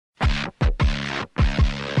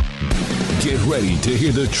Get ready to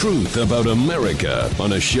hear the truth about America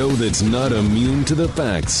on a show that's not immune to the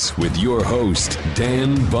facts with your host,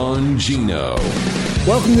 Dan Bongino.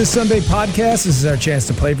 Welcome to the Sunday podcast. This is our chance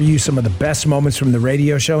to play for you some of the best moments from the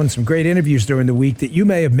radio show and some great interviews during the week that you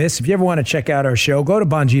may have missed. If you ever want to check out our show, go to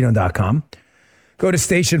Bongino.com. Go to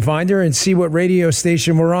Station Finder and see what radio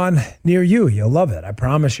station we're on near you. You'll love it. I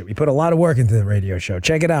promise you. We put a lot of work into the radio show.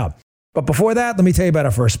 Check it out. But before that, let me tell you about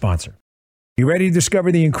our first sponsor. You ready to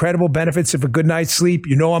discover the incredible benefits of a good night's sleep?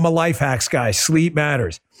 You know I'm a life hacks guy. Sleep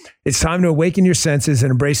matters. It's time to awaken your senses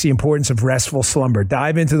and embrace the importance of restful slumber.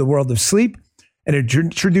 Dive into the world of sleep and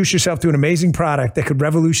introduce yourself to an amazing product that could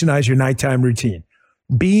revolutionize your nighttime routine.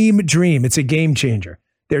 Beam Dream. It's a game changer.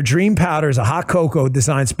 Their Dream Powder is a hot cocoa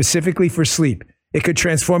designed specifically for sleep. It could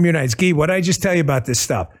transform your nights. Gee, what did I just tell you about this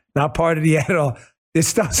stuff? Not part of the ad at all. This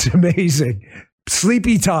stuff's amazing.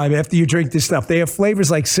 Sleepy time after you drink this stuff. They have flavors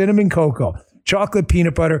like cinnamon cocoa, chocolate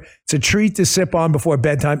peanut butter. It's a treat to sip on before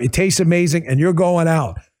bedtime. It tastes amazing, and you're going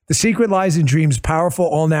out. The secret lies in Dream's powerful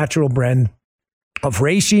all-natural blend of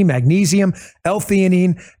reishi, magnesium,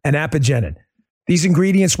 L-theanine, and apigenin. These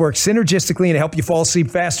ingredients work synergistically and help you fall asleep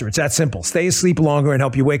faster. It's that simple. Stay asleep longer and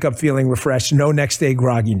help you wake up feeling refreshed. No next-day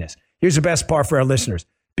grogginess. Here's the best part for our listeners.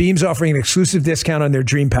 Beam's offering an exclusive discount on their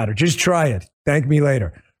Dream Powder. Just try it. Thank me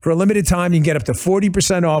later. For a limited time, you can get up to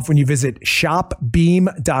 40% off when you visit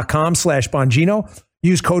shopbeam.com/Bongino.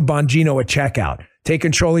 Use code Bongino at checkout. Take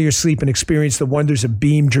control of your sleep and experience the wonders of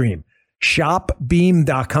Beam Dream.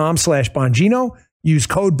 Shopbeam.com/Bongino. Use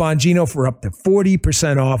code Bongino for up to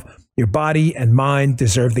 40% off. Your body and mind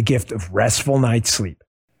deserve the gift of restful night's sleep.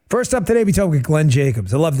 First up today, we talk with Glenn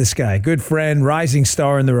Jacobs. I love this guy. Good friend, rising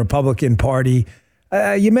star in the Republican Party.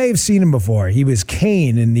 You may have seen him before. He was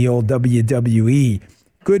Kane in the old WWE.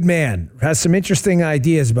 Good man. Has some interesting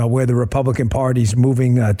ideas about where the Republican Party's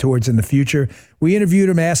moving towards in the future. We interviewed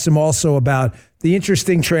him, asked him also about the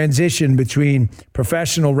interesting transition between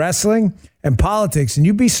professional wrestling and politics, and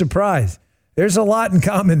you'd be surprised. There's a lot in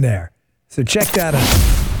common there. So check that out.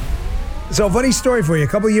 So funny story for you. A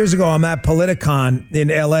couple of years ago, I'm at Politicon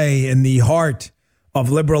in L.A. in the heart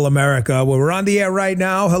of liberal America, where we're on the air right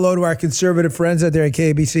now. Hello to our conservative friends out there at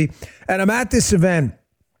KBC. And I'm at this event.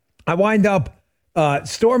 I wind up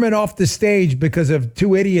storming off the stage because of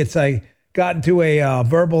two idiots I got into a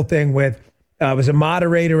verbal thing with. I was a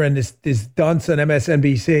moderator and this dunce on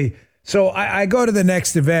MSNBC. So I go to the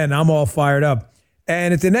next event. I'm all fired up.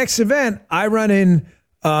 And at the next event, I run in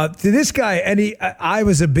to this guy. And I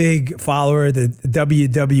was a big follower of the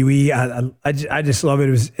WWE. I just love it.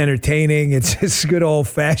 It was entertaining. It's just good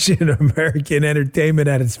old-fashioned American entertainment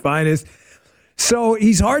at its finest. So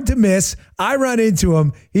he's hard to miss. I run into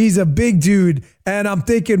him. He's a big dude. And I'm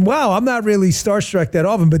thinking, wow, I'm not really starstruck that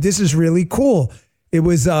often, but this is really cool. It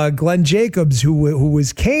was Glenn Jacobs who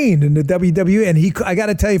was Kane in the WWE. And I got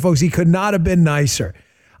to tell you, folks, he could not have been nicer.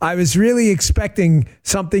 I was really expecting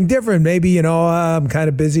something different. Maybe, I'm kind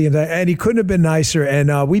of busy. And he couldn't have been nicer.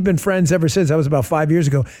 And we've been friends ever since. That was about 5 years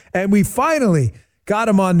ago. And we finally got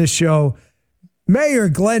him on the show. Mayor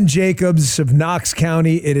Glenn Jacobs of Knox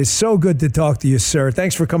County, it is so good to talk to you, sir.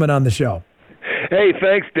 Thanks for coming on the show. Hey,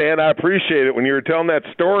 thanks, Dan. I appreciate it. When you were telling that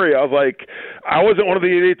story, I was like, I wasn't one of the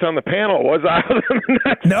idiots on the panel, was I?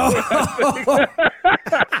 No.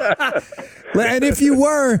 And if you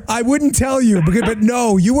were, I wouldn't tell you. But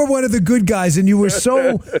no, you were one of the good guys, and you were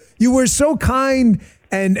so kind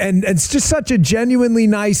and it's just such a genuinely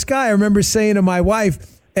nice guy. I remember saying to my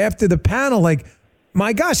wife after the panel, like,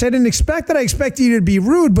 my gosh, I didn't expect that. I expected you to be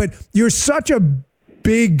rude, but you're such a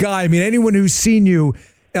big guy. I mean, anyone who's seen you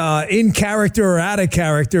in character or out of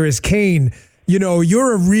character as Kane,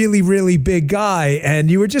 you're a really, really big guy, and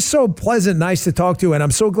you were just so pleasant, nice to talk to, and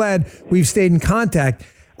I'm so glad we've stayed in contact.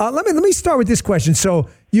 Let me start with this question. So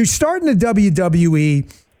you start in the WWE.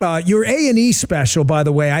 Your A&E special, by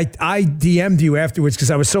the way, I DM'd you afterwards because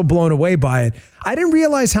I was so blown away by it. I didn't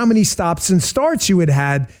realize how many stops and starts you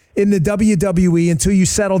had in the WWE until you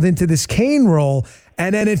settled into this Kane role,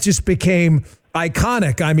 and then it just became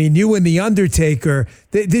iconic. I mean, you and The Undertaker.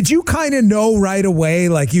 Did you kind of know right away,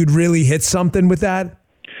 like you'd really hit something with that?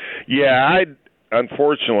 Yeah, I'd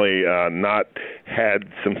unfortunately not had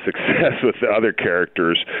some success with the other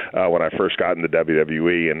characters when I first got in the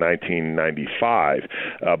WWE in 1995.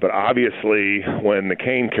 But obviously, when the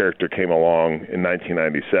Kane character came along in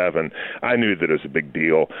 1997, I knew that it was a big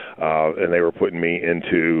deal, and they were putting me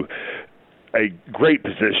into a great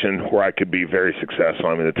position where I could be very successful.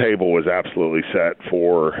 I mean, the table was absolutely set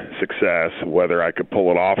for success. Whether I could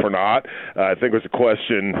pull it off or not, I think was a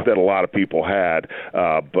question that a lot of people had.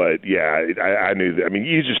 But yeah, I knew that. I mean,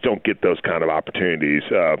 you just don't get those kind of opportunities.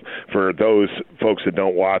 For those folks that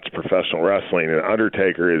don't watch professional wrestling, an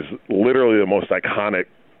Undertaker is literally the most iconic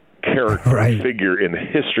character figure in the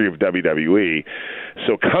history of WWE.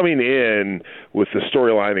 So coming in with the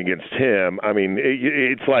storyline against him, I mean,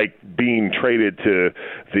 it's like being traded to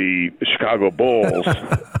the Chicago Bulls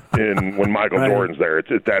when Michael Jordan's there.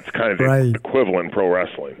 That's kind of the equivalent in pro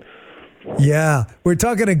wrestling. Yeah. We're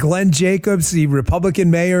talking to Glenn Jacobs, the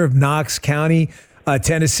Republican mayor of Knox County,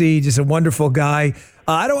 Tennessee, just a wonderful guy.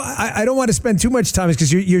 I don't want to spend too much time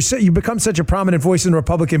because you become such a prominent voice in the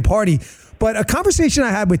Republican Party. But a conversation I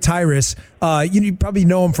had with Tyrus, you probably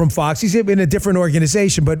know him from Fox. He's in a different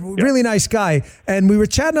organization, but really nice guy. And we were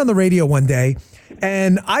chatting on the radio one day,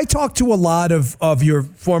 and I talked to a lot of your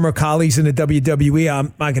former colleagues in the WWE.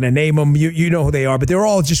 I'm not going to name them. You know who they are, but they're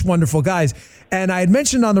all just wonderful guys. And I had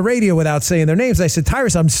mentioned on the radio without saying their names, I said,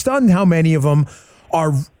 Tyrus, I'm stunned how many of them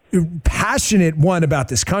are passionate, one, about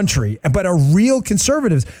this country, but are real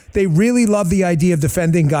conservatives. They really love the idea of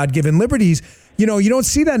defending God-given liberties. You know, you don't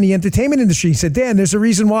see that in the entertainment industry. He said, Dan, there's a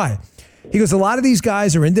reason why. He goes, a lot of these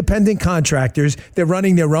guys are independent contractors. They're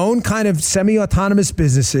running their own kind of semi-autonomous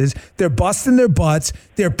businesses. They're busting their butts.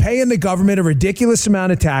 They're paying the government a ridiculous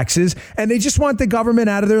amount of taxes, and they just want the government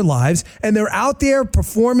out of their lives. And they're out there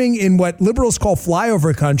performing in what liberals call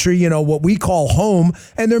flyover country, you know, what we call home,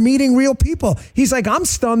 and they're meeting real people. He's like, I'm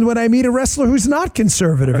stunned when I meet a wrestler who's not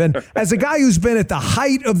conservative. And as a guy who's been at the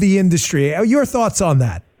height of the industry, your thoughts on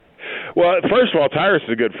that? Well, first of all, Tyrus is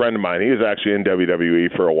a good friend of mine. He was actually in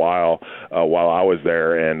WWE for a while I was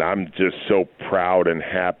there, and I'm just so proud and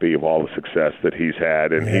happy of all the success that he's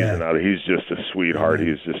had. And he's just a sweetheart.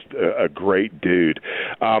 He's just a great dude.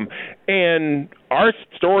 And our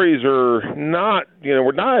stories are not,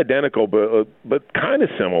 we're not identical, but kind of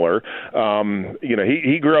similar.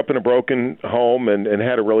 He grew up in a broken home and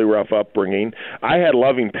had a really rough upbringing. I had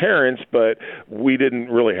loving parents, but we didn't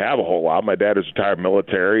really have a whole lot. My dad was retired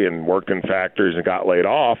military and worked in factories and got laid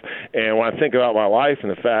off. And when I think about my life and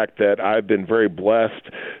the fact that I've been very blessed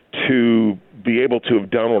to be able to have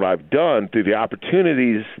done what I've done through the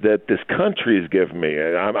opportunities that this country has given me.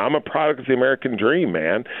 I'm a product of the American dream,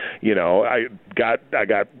 man. I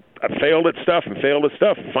failed at stuff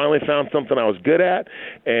and finally found something I was good at,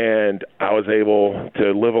 and I was able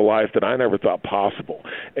to live a life that I never thought possible.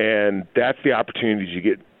 And that's the opportunities you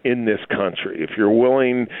get in this country. If you're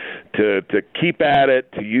willing to keep at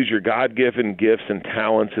it, to use your God-given gifts and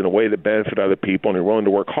talents in a way that benefit other people, and you're willing to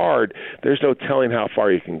work hard, there's no telling how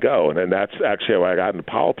far you can go. And that's actually how I got into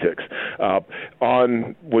politics.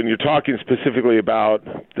 When you're talking specifically about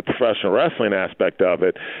the professional wrestling aspect of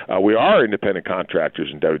it, we are independent contractors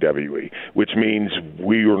in WWE, which means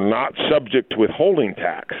we are not subject to withholding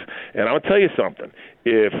tax. And I'm going to tell you something.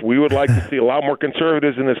 If we would like to see a lot more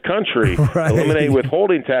conservatives in this country eliminate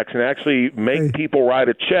withholding tax and actually make people write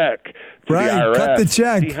a check to the IRS, cut the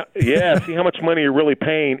check. See how much money you're really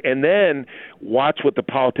paying, and then watch what the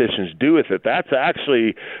politicians do with it. That's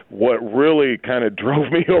actually what really kind of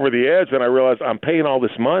drove me over the edge when I realized I'm paying all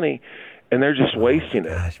this money, and they're just wasting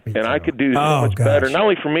it. And I could do so much better, not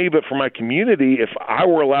only for me, but for my community, if I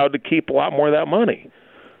were allowed to keep a lot more of that money.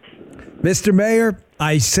 Mr. Mayor,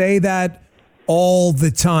 I say that all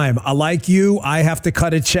the time. Like you, I have to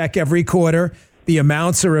cut a check every quarter. The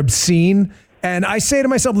amounts are obscene. And I say to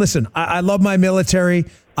myself, listen, I love my military.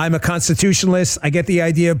 I'm a constitutionalist. I get the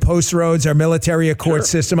idea of post roads, our military accord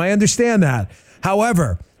system. I understand that.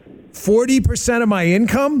 However, 40% of my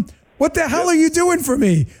income, what the hell are you doing for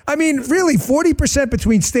me? I mean, really, 40%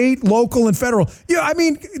 between state, local, and federal.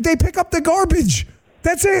 They pick up the garbage.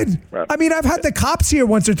 That's it. Right. I mean, I've had the cops here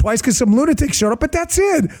once or twice because some lunatics showed up, but that's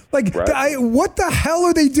it. What the hell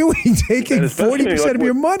are they doing taking 40% of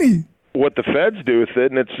your money? What the feds do with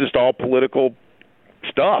it, and it's just all political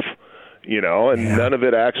stuff, none of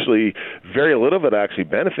it actually, very little of it actually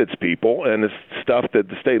benefits people, and it's stuff that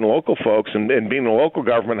the state and local folks, and being a local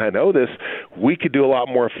government, I know this, we could do a lot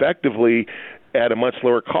more effectively at a much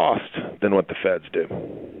lower cost than what the feds do.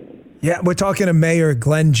 Yeah, we're talking to Mayor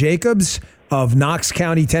Glenn Jacobs of Knox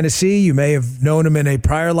County, Tennessee. You may have known him in a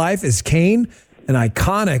prior life as Kane, an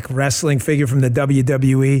iconic wrestling figure from the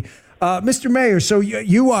WWE. Mr. Mayor, so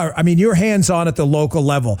you're hands-on at the local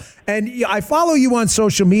level. And I follow you on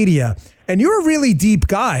social media, And you're a really deep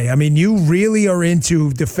guy. I mean, you really are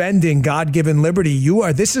into defending God-given liberty.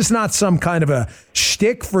 This is not some kind of a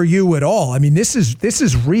shtick for you at all. I mean, this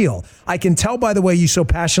is real. I can tell by the way you so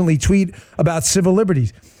passionately tweet about civil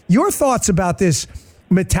liberties. Your thoughts about this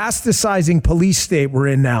metastasizing police state we're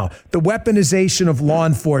in now, the weaponization of law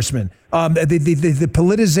enforcement, the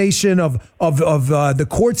politicization of the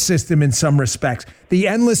court system in some respects, the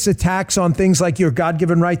endless attacks on things like your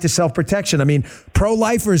God-given right to self-protection. I mean,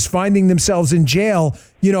 pro-lifers finding themselves in jail,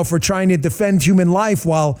 for trying to defend human life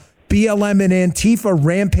while BLM and Antifa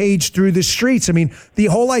rampage through the streets. I mean, the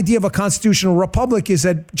whole idea of a constitutional republic is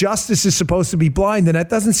that justice is supposed to be blind, and that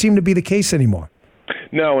doesn't seem to be the case anymore.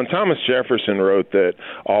 No, when Thomas Jefferson wrote that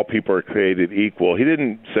all people are created equal, he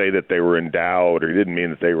didn't say that they were endowed, or he didn't mean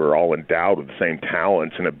that they were all endowed with the same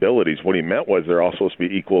talents and abilities. What he meant was they're all supposed to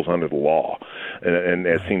be equals under the law, and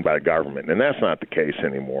as seen by the government. And that's not the case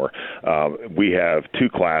anymore. We have two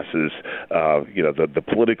classes, the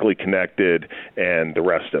politically connected and the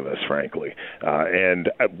rest of us, frankly.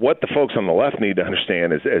 And what the folks on the left need to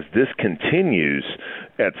understand is as this continues,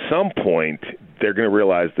 at some point, they're going to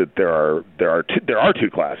realize that there are two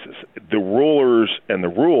classes, the rulers and the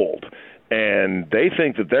ruled. And they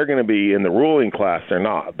think that they're going to be in the ruling class. They're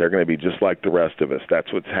not. They're going to be just like the rest of us.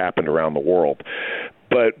 That's what's happened around the world.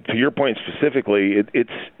 But to your point specifically,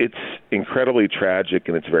 it's incredibly tragic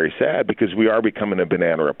and it's very sad because we are becoming a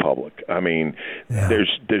banana republic. I mean,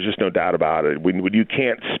 there's just no doubt about it. When you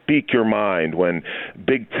can't speak your mind, when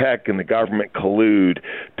big tech and the government collude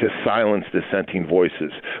to silence dissenting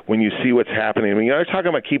voices, when you see what's happening. I mean, you're talking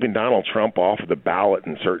about keeping Donald Trump off of the ballot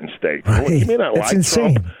in certain states. Right. You may not That's like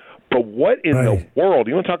insane. Trump. But what in the world?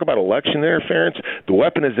 You want to talk about election interference? The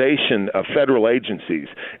weaponization of federal agencies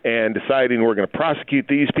and deciding we're going to prosecute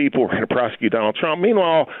these people, we're going to prosecute Donald Trump.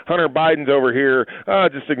 Meanwhile, Hunter Biden's over here,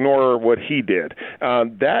 just ignore what he did.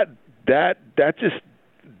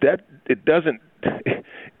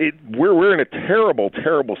 We're in a terrible,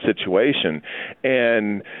 terrible situation,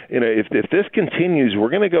 and if this continues, we're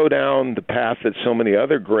going to go down the path that so many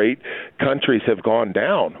other great countries have gone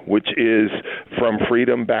down, which is from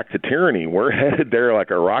freedom back to tyranny. We're headed there like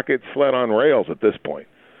a rocket sled on rails at this point.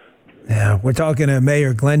 Yeah, we're talking to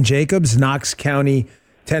Mayor Glenn Jacobs, Knox County,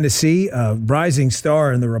 Tennessee, a rising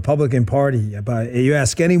star in the Republican Party. But you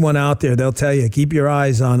ask anyone out there, they'll tell you, keep your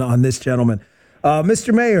eyes on this gentleman.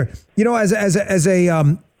 Mr. Mayor, as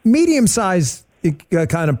a medium-sized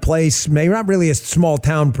kind of place, maybe not really a small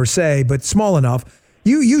town per se, but small enough,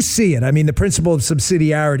 you see it. I mean, the principle of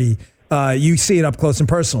subsidiarity, you see it up close and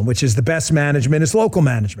personal, which is the best management is local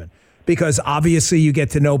management. Because obviously you get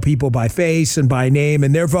to know people by face and by name,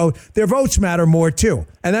 and their votes matter more too.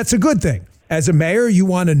 And that's a good thing. As a mayor, you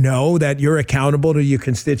want to know that you're accountable to your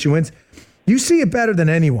constituents. You see it better than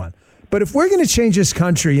anyone. But if we're going to change this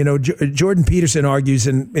country, Jordan Peterson argues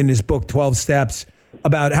in his book, 12 Steps,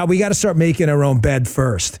 about how we got to start making our own bed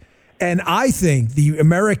first. And I think the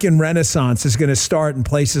American Renaissance is going to start in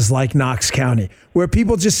places like Knox County, where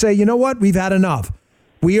people just say, you know what, we've had enough.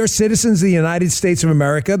 We are citizens of the United States of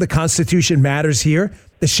America. The Constitution matters here.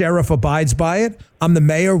 The sheriff abides by it. I'm the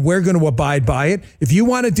mayor. We're going to abide by it. If you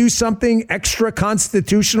want to do something extra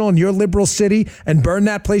constitutional in your liberal city and burn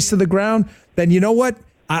that place to the ground, then you know what?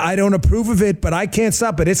 I don't approve of it, but I can't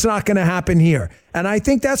stop it. It's not going to happen here. And I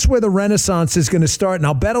think that's where the Renaissance is going to start. And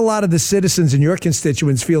I'll bet a lot of the citizens and your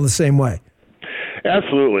constituents feel the same way.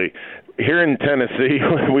 Absolutely. Here in Tennessee,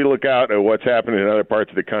 when we look out at what's happening in other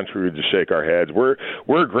parts of the country, we just shake our heads. We're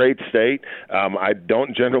a great state. I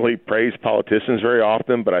don't generally praise politicians very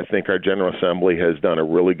often, but I think our General Assembly has done a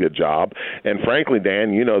really good job. And frankly,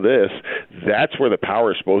 Dan, you know this, that's where the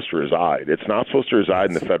power is supposed to reside. It's not supposed to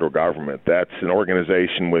reside in the federal government. That's an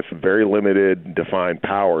organization with very limited defined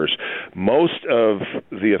powers. Most of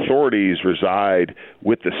the authorities reside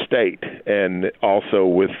with the state and also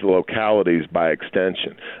with localities by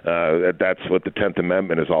extension. That's what the 10th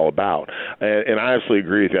Amendment is all about. And I absolutely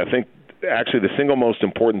agree with you. I think actually the single most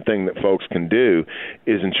important thing that folks can do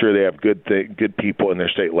is ensure they have good people in their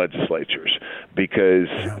state legislatures, because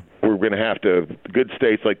we're going to have to, good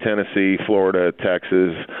states like Tennessee, Florida,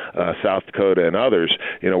 Texas, South Dakota, and others,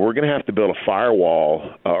 we're going to have to build a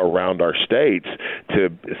firewall around our states to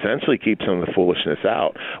essentially keep some of the foolishness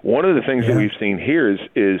out. One of the things that we've seen here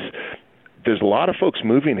is there's a lot of folks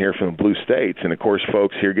moving here from the blue states, and of course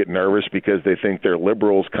folks here get nervous because they think they're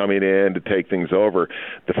liberals coming in to take things over.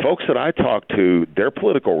 The folks that I talk to, they're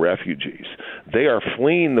political refugees. they are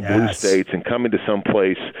fleeing the blue Yes. states and coming to some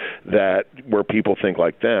place where people think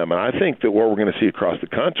like them. And I think that what we're going to see across the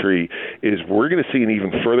country is we're going to see an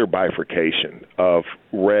even further bifurcation of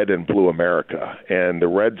red and blue America. And the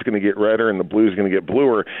red's going to get redder and the blue's going to get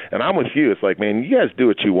bluer. And I'm with you. It's like, man, you guys do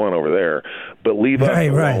what you want over there, but leave us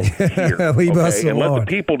alone here. Leave us and alone. let the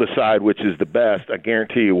people decide which is the best. I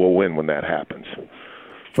guarantee you we'll win when that happens.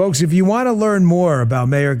 Folks, if you want to learn more about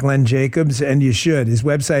Mayor Glenn Jacobs, and you should, his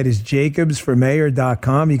website is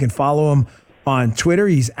jacobsformayor.com. You can follow him on Twitter.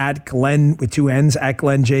 He's at Glenn with 2 N's, at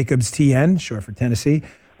Glenn Jacobs TN, short for Tennessee.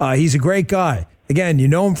 He's a great guy. Again, you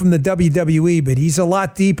know him from the WWE, but he's a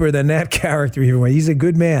lot deeper than that character. He's a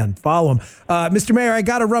good man. Follow him. Mr. Mayor, I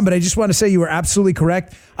got to run, but I just want to say you were absolutely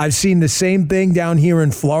correct. I've seen the same thing down here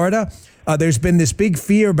in Florida. There's been this big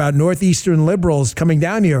fear about Northeastern liberals coming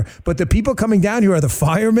down here, but the people coming down here are the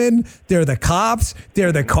firemen, they're the cops,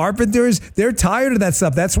 they're the carpenters. They're tired of that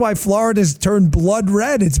stuff. That's why Florida's turned blood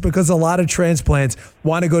red. It's because a lot of transplants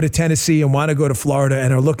want to go to Tennessee and want to go to Florida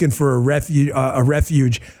and are looking for a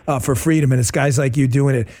refuge for freedom, and it's guys like you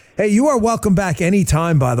doing it. Hey, you are welcome back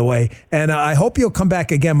anytime, by the way, and I hope you'll come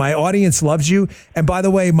back again. My audience loves you, and by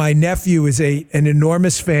the way, my nephew is an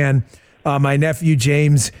enormous fan. My nephew,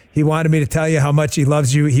 James, he wanted me to tell you how much he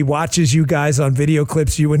loves you. He watches you guys on video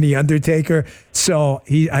clips, you and The Undertaker. So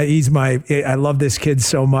I love this kid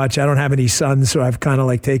so much. I don't have any sons, so I've kind of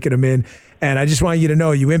like taken him in. And I just want you to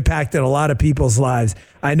know you impacted a lot of people's lives.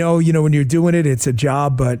 I know, when you're doing it, it's a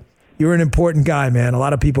job, but you're an important guy, man. A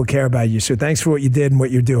lot of people care about you. So thanks for what you did and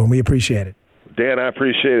what you're doing. We appreciate it. Dan, I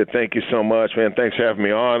appreciate it. Thank you so much, man. Thanks for having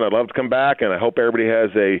me on. I'd love to come back, and I hope everybody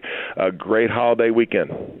has a great holiday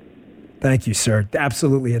weekend. Thank you, sir.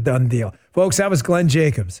 Absolutely a done deal. Folks, that was Glenn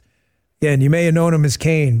Jacobs. Again, you may have known him as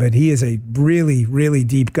Kane, but he is a really, really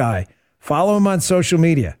deep guy. Follow him on social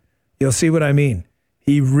media. You'll see what I mean.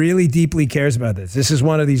 He really deeply cares about this. This is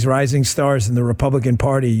one of these rising stars in the Republican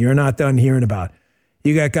Party you're not done hearing about.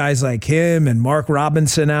 You got guys like him and Mark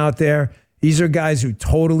Robinson out there. These are guys who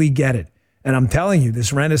totally get it. And I'm telling you,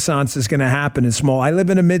 this renaissance is going to happen in small. I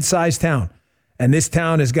live in a mid-sized town. And this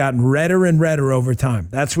town has gotten redder and redder over time.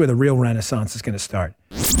 That's where the real renaissance is going to start.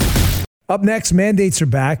 Up next, mandates are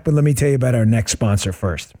back, but let me tell you about our next sponsor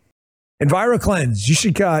first. EnviroCleanse. You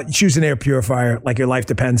should choose an air purifier like your life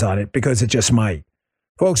depends on it, because it just might.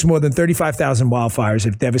 Folks, more than 35,000 wildfires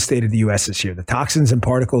have devastated the U.S. this year. The toxins and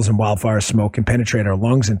particles in wildfire smoke can penetrate our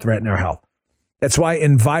lungs and threaten our health. That's why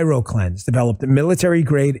EnviroCleanse developed a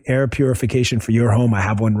military-grade air purification for your home. I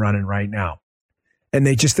have one running right now. And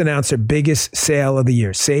they just announced their biggest sale of the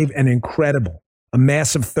year. Save an incredible, a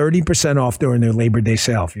massive 30% off during their Labor Day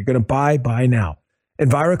sale. If you're going to buy now.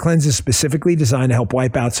 EnviroCleanse is specifically designed to help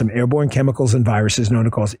wipe out some airborne chemicals and viruses known to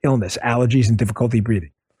cause illness, allergies, and difficulty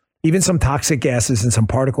breathing. Even some toxic gases and some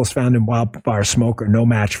particles found in wildfire smoke are no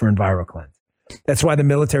match for EnviroCleanse. That's why the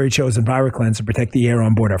military chose EnviroCleanse to protect the air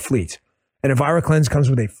on board our fleets. And EnviroCleanse comes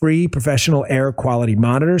with a free professional air quality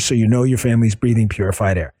monitor, so you know your family's breathing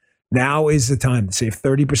purified air. Now is the time to save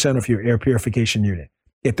 30% off your air purification unit.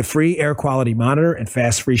 Get the free air quality monitor and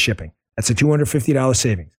fast free shipping. That's a $250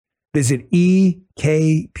 savings. Visit ekpure.com.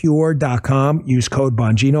 Use code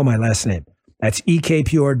Bongino, my last name. That's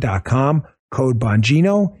ekpure.com, code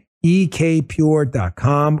Bongino,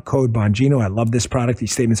 ekpure.com, code Bongino. I love this product.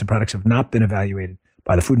 These statements and products have not been evaluated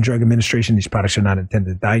by the Food and Drug Administration. These products are not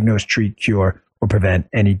intended to diagnose, treat, cure, or prevent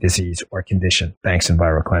any disease or condition. Thanks,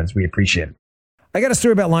 EnviroCleanse. We appreciate it. I got a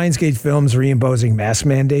story about Lionsgate Films reimposing mask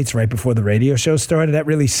mandates right before the radio show started. That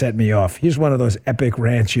really set me off. Here's one of those epic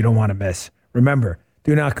rants you don't want to miss. Remember,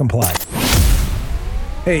 do not comply.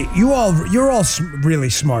 Hey, you're all really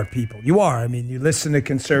smart people. You are. I mean, you listen to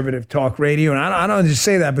conservative talk radio, and I don't just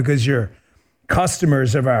say that because you're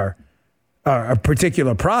customers of our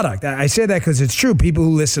particular product. I say that because it's true. People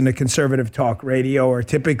who listen to conservative talk radio are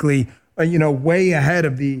typically, way ahead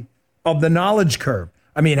of the knowledge curve.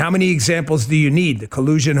 I mean, how many examples do you need? The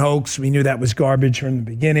collusion hoax, we knew that was garbage from the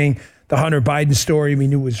beginning. The Hunter Biden story, we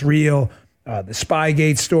knew was real. The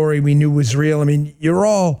Spygate story, we knew was real. I mean, you're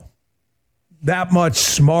all that much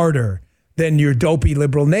smarter than your dopey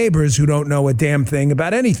liberal neighbors who don't know a damn thing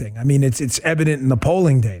about anything. I mean, it's evident in the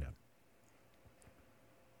polling data.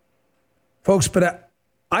 Folks, but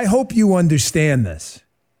I hope you understand this.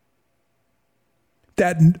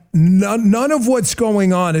 That none of what's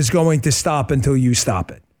going on is going to stop until you stop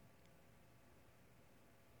it.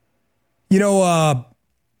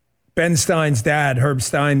 Ben Stein's dad, Herb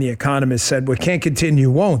Stein, the economist, said what can't continue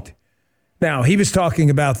won't. Now, he was talking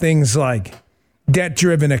about things like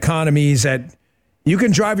debt-driven economies that you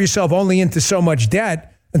can drive yourself only into so much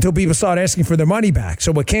debt until people start asking for their money back.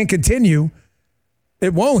 So what can't continue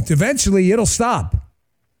It won't. Eventually, it'll stop.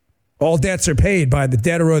 All debts are paid by the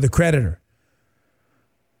debtor or the creditor.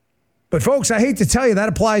 But folks, I hate to tell you, that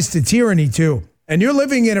applies to tyranny too. And you're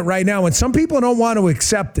living in it right now, and some people don't want to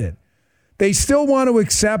accept it. They still want to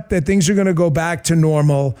accept that things are going to go back to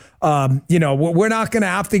normal. We're not going to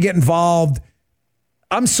have to get involved.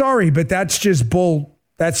 I'm sorry, but that's just bull.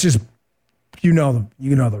 That's just, you know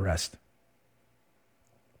the rest.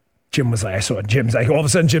 Jim was like, I saw Jim's like, all of a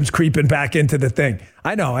sudden Jim's creeping back into the thing.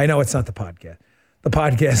 I know it's not the podcast. The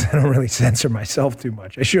podcast, I don't really censor myself too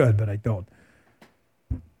much. I should, but I don't.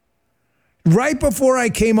 Right before I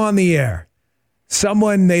came on the air,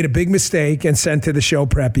 someone made a big mistake and sent to the show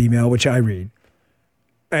prep email, which I read,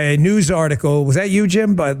 a news article. Was that you,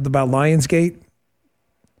 Jim, about Lionsgate?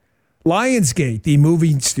 Lionsgate, the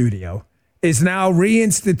movie studio, is now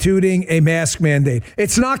reinstituting a mask mandate.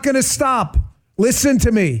 It's not going to stop. Listen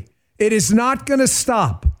to me. It is not going to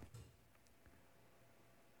stop.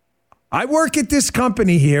 I work at this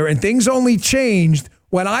company here, and things only changed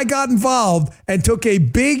when I got involved and took a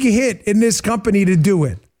big hit in this company to do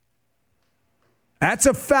it. That's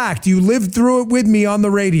a fact. You lived through it with me on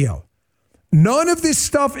the radio. None of this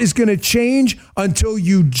stuff is going to change until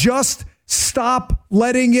you just stop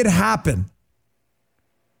letting it happen.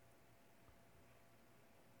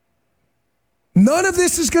 None of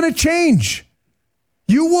this is going to change.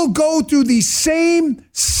 You will go through the same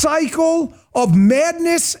cycle of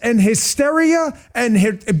madness and hysteria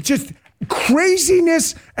and just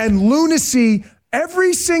craziness and lunacy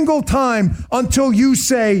every single time until you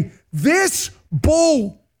say, this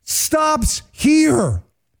bull stops here.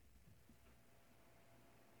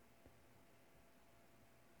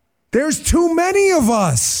 There's too many of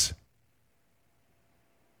us.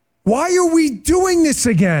 Why are we doing this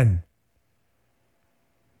again?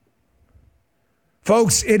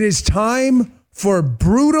 Folks, it is time for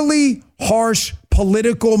brutally harsh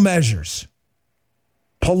political measures.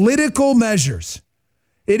 Political measures.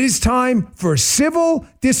 It is time for civil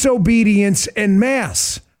disobedience en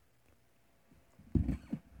masse.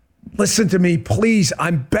 Listen to me, please.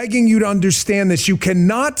 I'm begging you to understand this. You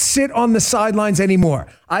cannot sit on the sidelines anymore.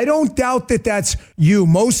 I don't doubt that that's you.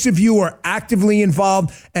 Most of you are actively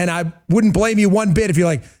involved, and I wouldn't blame you one bit if you're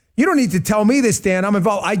like, you don't need to tell me this, Dan. I'm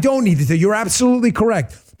involved. I don't need to tell you. You're absolutely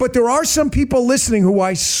correct. But there are some people listening who,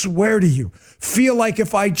 I swear to you, feel like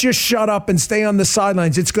if I just shut up and stay on the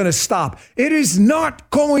sidelines, it's going to stop. It is not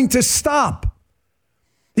going to stop.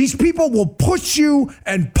 These people will push you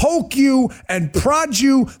and poke you and prod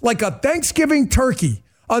you like a Thanksgiving turkey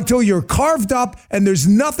until you're carved up and there's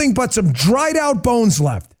nothing but some dried out bones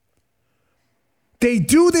left. They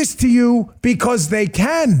do this to you because they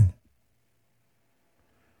can.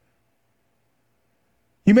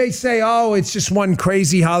 You may say, oh, it's just one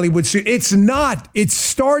crazy Hollywood suit. It's not. It's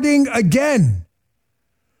starting again.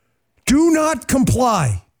 Do not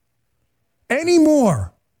comply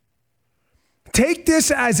anymore. Take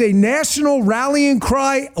this as a national rallying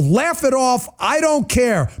cry. Laugh it off. I don't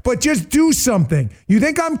care. But just do something. You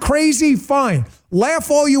think I'm crazy? Fine.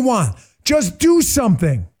 Laugh all you want. Just do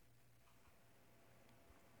something.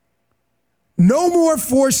 No more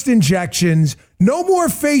forced injections. No more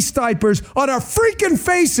face diapers on our freaking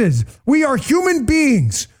faces. We are human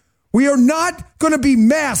beings. We are not going to be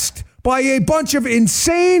masked by a bunch of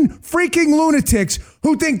insane freaking lunatics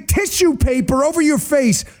who think tissue paper over your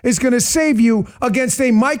face is going to save you against a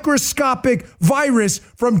microscopic virus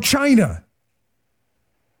from China.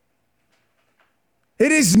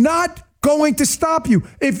 It is not going to stop you.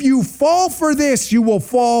 If you fall for this, you will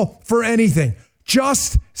fall for anything.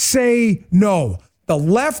 Just say no. The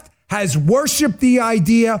left has worshipped the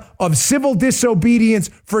idea of civil disobedience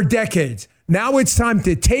for decades. Now it's time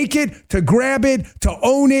to take it, to grab it, to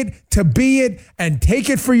own it, to be it, and take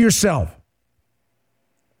it for yourself.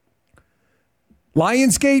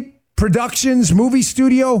 Lionsgate Productions movie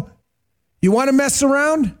studio, you want to mess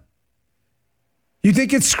around? You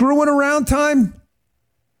think it's screwing around time?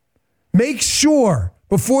 Make sure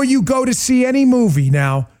before you go to see any movie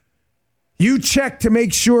now, you check to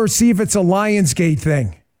make sure, see if it's a Lionsgate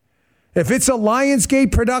thing. If it's a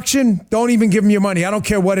Lionsgate production, don't even give them your money. I don't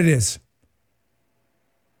care what it is.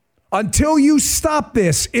 Until you stop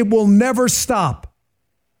this, it will never stop.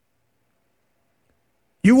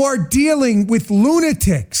 You are dealing with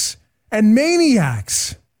lunatics and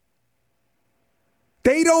maniacs.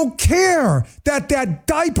 They don't care that that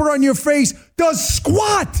diaper on your face does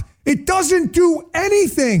squat. It doesn't do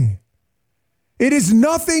anything. It is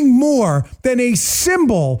nothing more than a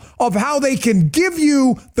symbol of how they can give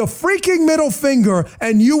you the freaking middle finger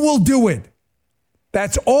and you will do it.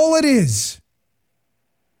 That's all it is.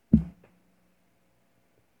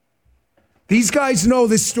 These guys know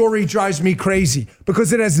this story drives me crazy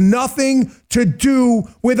because it has nothing to do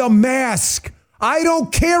with a mask. I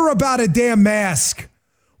don't care about a damn mask.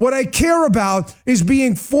 What I care about is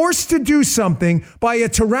being forced to do something by a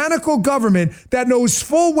tyrannical government that knows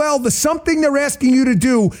full well the something they're asking you to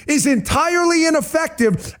do is entirely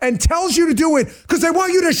ineffective and tells you to do it because they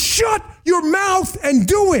want you to shut your mouth and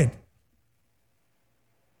do it.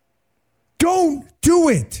 Don't do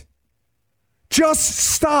it. Just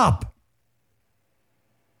stop.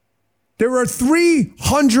 There are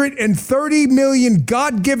 330 million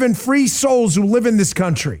God-given free souls who live in this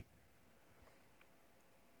country.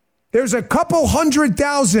 There's a couple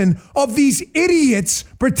 100,000 of these idiots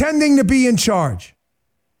pretending to be in charge.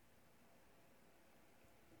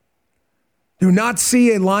 Do not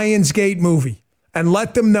see a Lionsgate movie and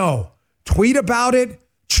let them know. Tweet about it,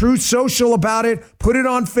 Truth Social about it, put it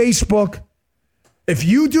on Facebook. If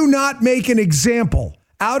you do not make an example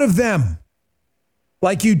out of them,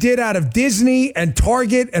 like you did out of Disney and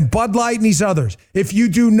Target and Bud Light and these others, if you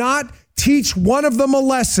do not teach one of them a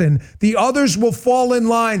lesson, the others will fall in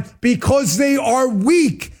line because they are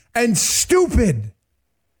weak and stupid.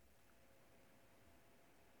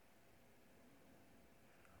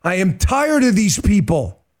 I am tired of these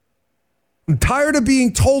people. I'm tired of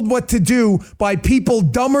being told what to do by people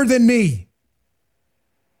dumber than me.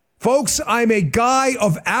 Folks, I'm a guy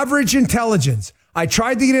of average intelligence. I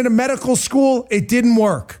tried to get into medical school. It didn't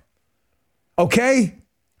work. Okay?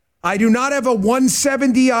 I do not have a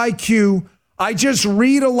 170 IQ. I just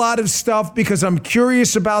read a lot of stuff because I'm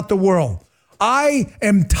curious about the world. I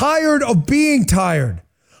am tired of being tired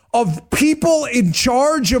of people in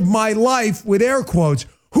charge of my life, with air quotes,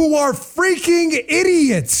 who are freaking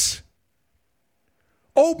idiots.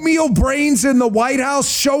 Oatmeal brains in the White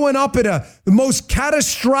House showing up at the most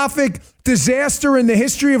catastrophic disaster in the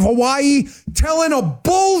history of Hawaii, telling a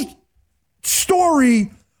bull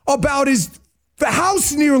story about the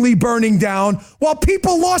house nearly burning down while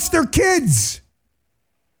people lost their kids.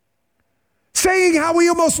 Saying how he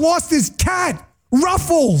almost lost his cat,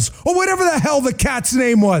 Ruffles, or whatever the hell the cat's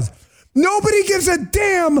name was. Nobody gives a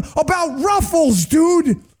damn about Ruffles,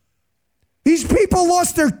 dude. These people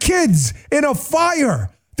lost their kids in a fire,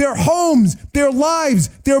 their homes, their lives,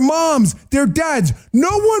 their moms, their dads. No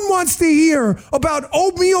one wants to hear about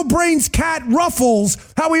Oatmeal Brain's cat Ruffles,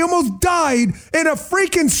 how he almost died in a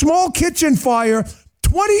freaking small kitchen fire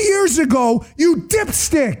 20 years ago, you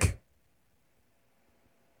dipstick.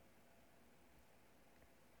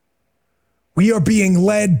 We are being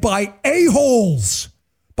led by a-holes,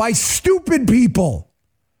 by stupid people.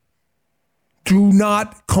 Do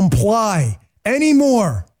not comply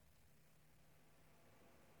anymore.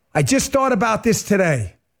 I just thought about this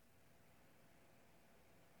today.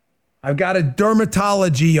 I've got a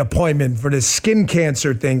dermatology appointment for the skin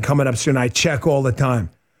cancer thing coming up soon. I check all the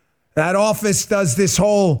time. That office does this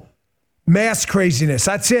whole mask craziness.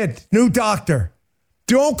 That's it. New doctor.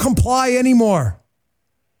 Don't comply anymore.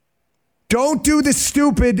 Don't do the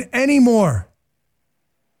stupid anymore.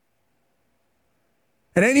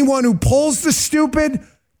 And anyone who pulls the stupid,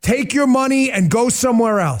 take your money and go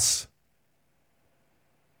somewhere else.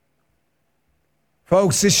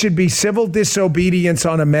 Folks, this should be civil disobedience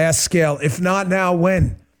on a mass scale. If not now,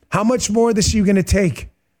 when? How much more of this are you going to take?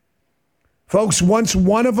 Folks, once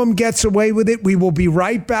one of them gets away with it, we will be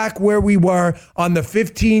right back where we were on the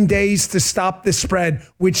 15 days to stop the spread,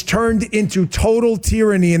 which turned into total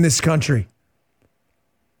tyranny in this country.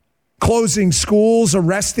 Closing schools,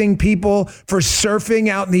 arresting people for surfing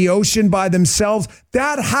out in the ocean by themselves.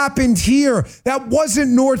 That happened here. That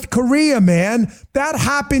wasn't North Korea, man. That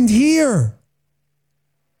happened here.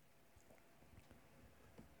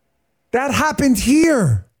 That happened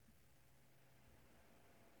here.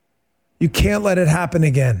 You can't let it happen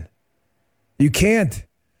again. You can't.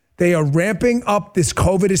 They are ramping up this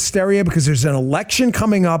COVID hysteria because there's an election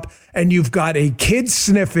coming up and you've got a kid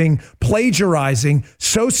sniffing, plagiarizing,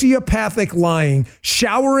 sociopathic lying,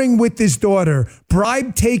 showering with his daughter,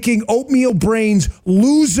 bribe-taking Oatmeal Brains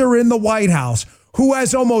loser in the White House who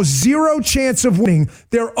has almost zero chance of winning.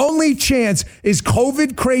 Their only chance is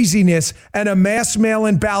COVID craziness and a mass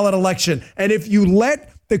mail-in ballot election. And if you let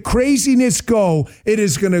the craziness go, it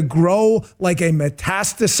is going to grow like a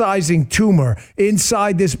metastasizing tumor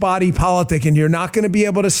inside this body politic, and you're not going to be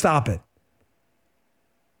able to stop it.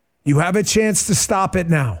 You have a chance to stop it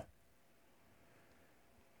now.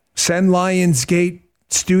 Send Lionsgate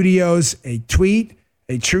Studios a tweet,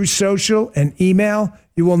 a True Social, an email.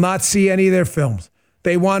 You will not see any of their films.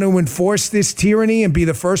 They want to enforce this tyranny and be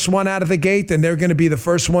the first one out of the gate, then they're going to be the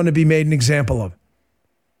first one to be made an example of.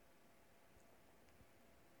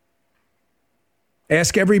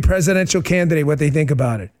 Ask every presidential candidate what they think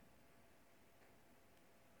about it.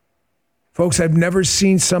 Folks, I've never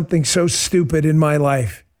seen something so stupid in my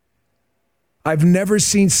life. I've never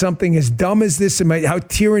seen something as dumb as this, how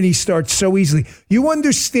tyranny starts so easily. You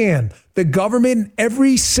understand, the government,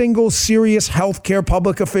 every single serious healthcare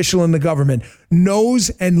public official in the government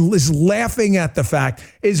knows and is laughing at the fact,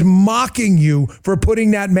 is mocking you for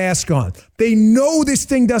putting that mask on. They know this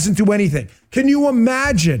thing doesn't do anything. Can you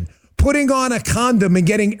imagine putting on a condom and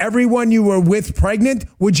getting everyone you were with pregnant?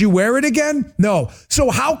 Would you wear it again? No.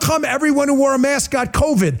 So how come everyone who wore a mask got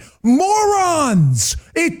COVID? Morons!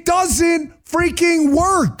 It doesn't freaking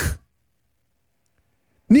work.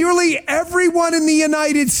 Nearly everyone in the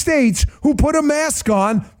United States who put a mask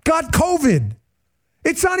on got COVID.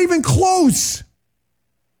 It's not even close.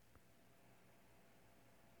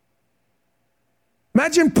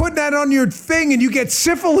 Imagine putting that on your thing and you get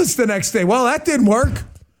syphilis the next day. Well, that didn't work.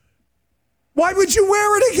 Why would you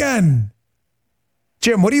wear it again?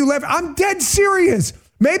 Jim, what are you laughing? I'm dead serious.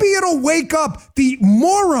 Maybe it'll wake up the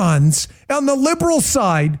morons on the liberal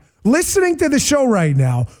side listening to the show right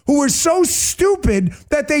now who are so stupid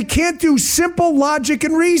that they can't do simple logic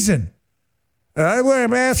and reason. I wear a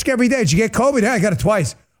mask every day. Did you get COVID? Yeah, I got it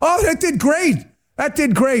twice. Oh, that did great. That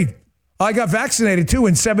did great. I got vaccinated too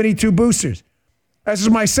in 72 boosters. This is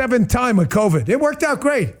my 7th time with COVID. It worked out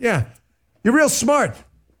great. Yeah. You're real smart.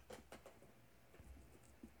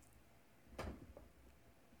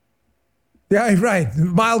 Yeah, right.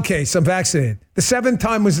 Mild case. I'm vaccinated. The 7th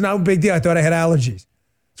time was no big deal. I thought I had allergies.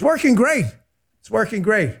 It's working great. It's working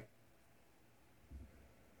great.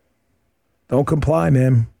 Don't comply,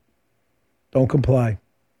 man. Don't comply.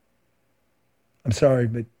 I'm sorry,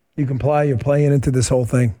 but you comply, you're playing into this whole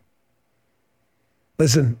thing.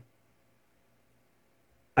 Listen,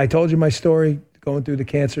 I told you my story going through the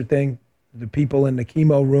cancer thing, the people in the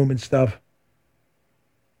chemo room and stuff.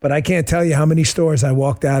 But I can't tell you how many stores I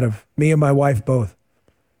walked out of, me and my wife both.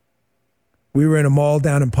 We were in a mall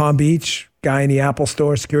down in Palm Beach. Guy in the Apple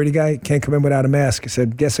store, security guy, can't come in without a mask. I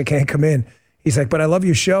said, guess I can't come in. He's like, but I love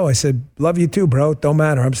your show. I said, love you too, bro. Don't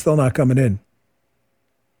matter. I'm still not coming in.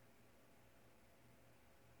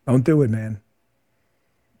 Don't do it, man.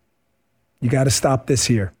 You got to stop this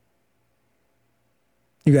here.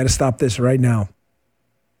 You got to stop this right now.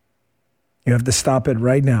 You have to stop it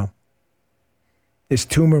right now. This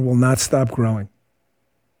tumor will not stop growing.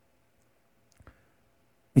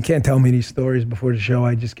 You can't tell me these stories before the show.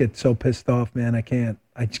 I just get so pissed off, man. I can't.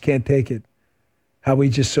 I just can't take it. How we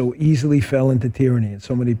just so easily fell into tyranny and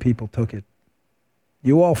so many people took it.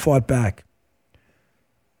 You all fought back.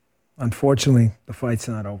 Unfortunately, the fight's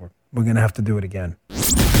not over. We're going to have to do it again.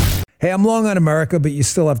 Hey, I'm long on America, but you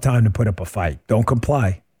still have time to put up a fight. Don't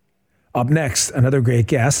comply. Up next, another great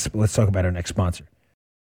guest. But let's talk about our next sponsor.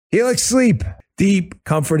 Helix Sleep. Deep,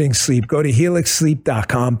 comforting sleep. Go to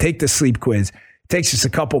helixsleep.com. Take the sleep quiz. Takes just a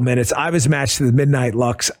couple minutes. I was matched to the Midnight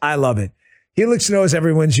Lux. I love it. Helix knows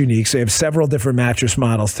everyone's unique, so they have several different mattress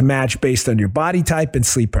models to match based on your body type and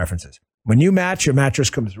sleep preferences. When you match, your mattress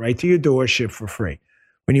comes right to your door, shipped for free.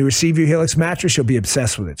 When you receive your Helix mattress, you'll be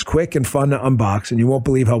obsessed with it. It's quick and fun to unbox, and you won't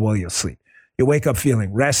believe how well you'll sleep. You'll wake up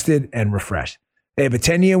feeling rested and refreshed. They have a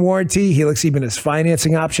 10-year warranty. Helix even has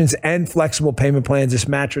financing options and flexible payment plans. This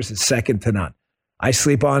mattress is second to none. I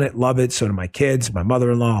sleep on it, love it. So do my kids, my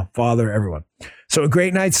mother-in-law, father, everyone. So a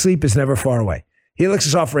great night's sleep is never far away. Helix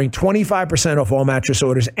is offering 25% off all mattress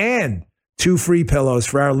orders and 2 free pillows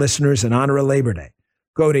for our listeners in honor of Labor Day.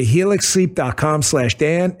 Go to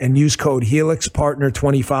helixsleep.com/Dan and use code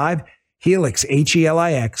HelixPartner25. Helix,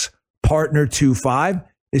 Helix, Partner25.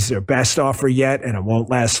 This is their best offer yet, and it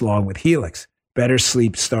won't last long with Helix. Better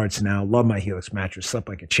sleep starts now. Love my Helix mattress. Slept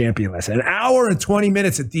like a champion last night. An hour and 20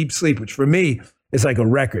 minutes of deep sleep, which for me is like a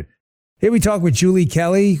record. Here we talk with Julie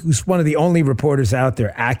Kelly, who's one of the only reporters out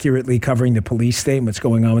there accurately covering the police state and what's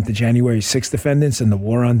going on with the January 6th defendants and the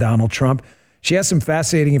war on Donald Trump. She has some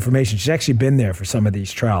fascinating information. She's actually been there for some of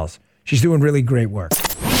these trials. She's doing really great work.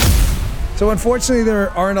 So unfortunately,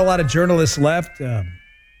 there aren't a lot of journalists left.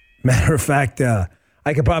 Matter of fact, I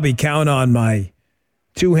could probably count on my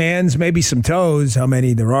 2 hands, maybe some toes, how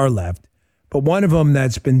many there are left. But one of them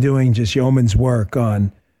that's been doing just yeoman's work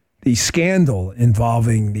on the scandal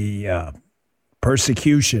involving the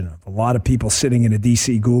persecution of a lot of people sitting in a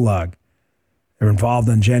D.C. gulag. They're involved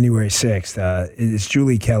on January 6th. It's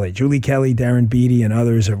Julie Kelly. Julie Kelly, Darren Beatty, and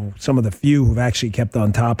others are some of the few who've actually kept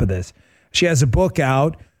on top of this. She has a book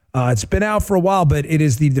out. It's been out for a while, but it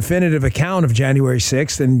is the definitive account of January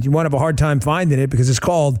 6th, and you won't have a hard time finding it because it's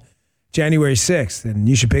called January 6th, and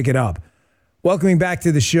you should pick it up. Welcoming back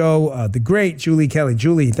to the show, the great Julie Kelly.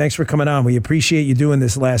 Julie, thanks for coming on. We appreciate you doing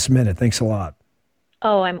this last minute. Thanks a lot.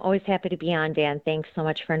 Oh, I'm always happy to be on, Dan. Thanks so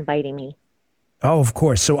much for inviting me. Oh, of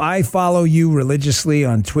course. So I follow you religiously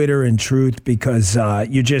on Twitter and Truth because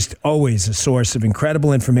you're just always a source of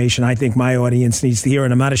incredible information I think my audience needs to hear,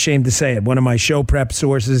 and I'm not ashamed to say it. One of my show prep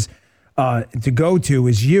sources to go to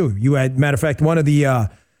is you. You had, matter of fact, one of the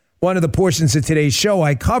portions of today's show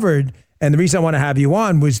I covered, and the reason I want to have you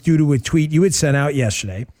on was due to a tweet you had sent out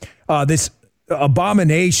yesterday. This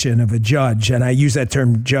abomination of a judge, and I use that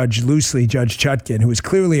term judge loosely, Judge Chutkin, who is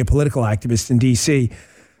clearly a political activist in D.C.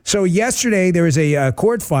 So yesterday there was a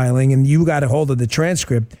court filing, and you got a hold of the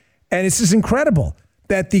transcript, and this is incredible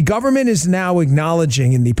that the government is now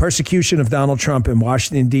acknowledging in the persecution of Donald Trump in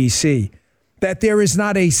Washington, D.C., that there is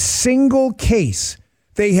not a single case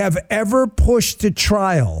they have ever pushed to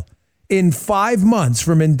trial in 5 months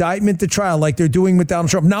from indictment to trial like they're doing with Donald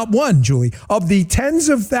Trump. Not one, Julie. Of the tens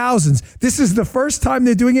of thousands, this is the first time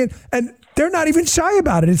they're doing it, and they're not even shy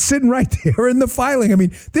about it. It's sitting right there in the filing. I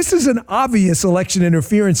mean, this is an obvious election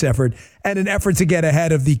interference effort and an effort to get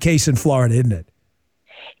ahead of the case in Florida, isn't it?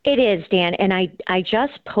 It is, Dan, and I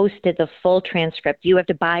just posted the full transcript. You have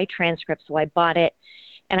to buy transcripts, so I bought it.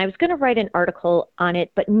 And I was going to write an article on it,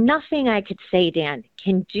 but nothing I could say, Dan,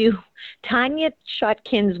 can do Tanya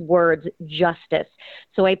Chutkin's words justice.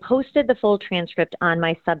 So I posted the full transcript on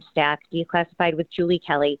my Substack, Declassified with Julie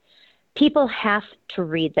Kelly. People have to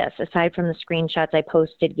read this, aside from the screenshots I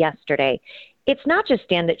posted yesterday. It's not just,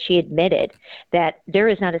 Dan, that she admitted that there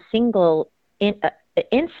is not a single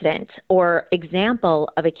incident or example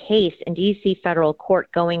of a case in D.C. federal court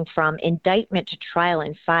going from indictment to trial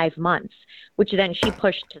in 5 months, which then she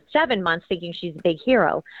pushed to 7 months thinking she's a big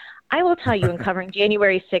hero. I will tell you, in covering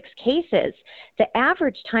January 6 cases, the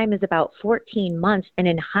average time is about 14 months. And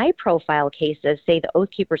in high-profile cases, say the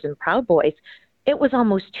Oath Keepers and Proud Boys, it was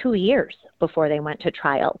almost 2 years before they went to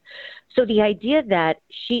trial. So the idea that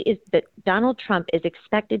Donald Trump is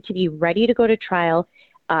expected to be ready to go to trial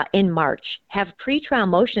in March, have pretrial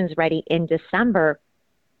motions ready in December,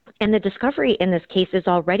 and the discovery in this case is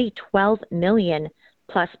already 12 million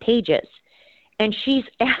plus pages. And she's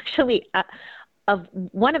actually, of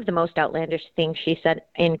one of the most outlandish things she said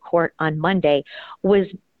in court on Monday was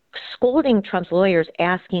scolding Trump's lawyers,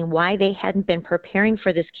 asking why they hadn't been preparing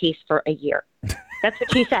for this case for a year. That's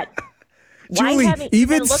what she said. Julie,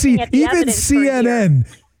 even CNN.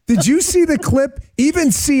 Did you see the clip? Even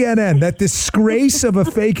CNN, that disgrace of a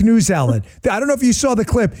fake news outlet. I don't know if you saw the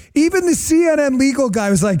clip. Even the CNN legal guy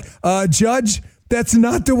was like, Judge, that's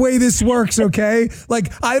not the way this works, okay?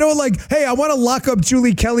 Like, I want to lock up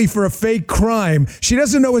Julie Kelly for a fake crime. She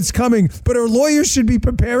doesn't know it's coming, but her lawyers should be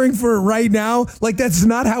preparing for it right now. Like, that's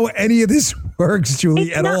not how any of this works,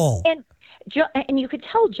 Julie, at all. And you could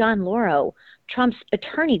tell John Lauro, Trump's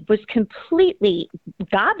attorney, was completely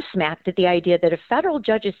gobsmacked at the idea that a federal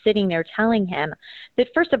judge is sitting there telling him that,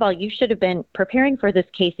 first of all, you should have been preparing for this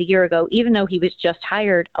case a year ago, even though he was just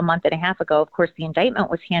hired a month and a half ago. Of course, the indictment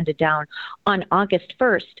was handed down on August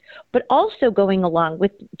 1st, but also going along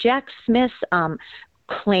with Jack Smith's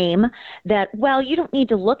claim that, well, you don't need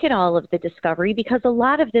to look at all of the discovery because a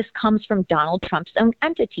lot of this comes from Donald Trump's own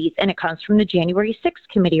entities, and it comes from the January 6th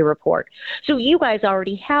committee report. So you guys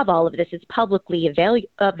already have all of this. It's publicly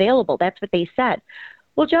available. That's what they said.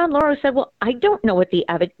 Well, John Lauro said, well, I don't know what we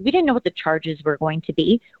didn't know what the charges were going to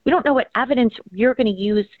be. We don't know what evidence you're going to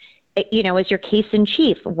use, as your case in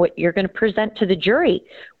chief, what you're going to present to the jury.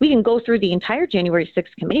 We can go through the entire January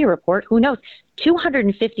 6th committee report. Who knows?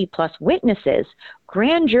 250 plus witnesses,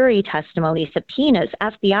 grand jury testimony, subpoenas,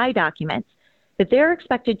 FBI documents that they're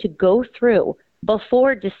expected to go through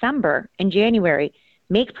before December and January,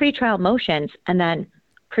 make pretrial motions, and then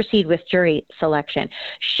proceed with jury selection.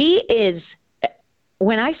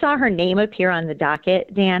 When I saw her name appear on the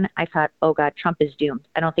docket, Dan, I thought, oh God, Trump is doomed.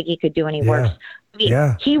 I don't think he could do any worse.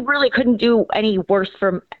 He really couldn't do any worse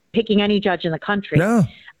from picking any judge in the country. No,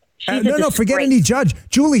 forget any judge.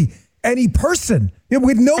 Julie, any person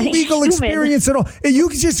with no legal experience at all. You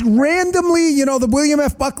could just randomly, the William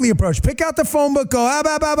F. Buckley approach, pick out the phone book, go,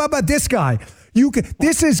 this guy.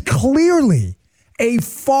 This is clearly a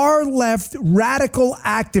far left radical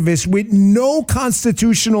activist with no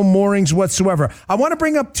constitutional moorings whatsoever. I want to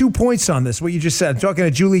bring up 2 points on this, what you just said. I'm talking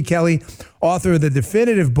to Julie Kelly, author of the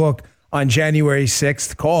definitive book on January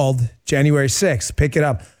 6th called January 6th. Pick it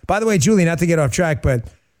up. By the way, Julie, not to get off track, but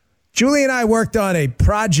Julie and I worked on a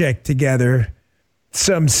project together,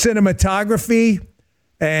 some cinematography,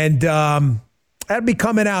 and that'll be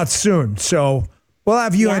coming out soon. So we'll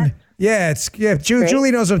have you on. Julie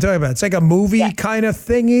knows what I'm talking about. It's like a movie kind of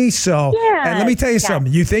thingy. So, and let me tell you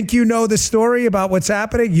something. You think you know the story about what's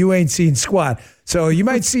happening? You ain't seen squat. So you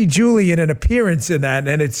might see Julie in an appearance in that,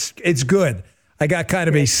 and it's good. I got kind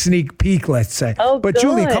of a sneak peek, let's say. Oh, but good.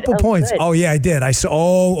 Julie, a couple points. Good. Oh, yeah, I did. I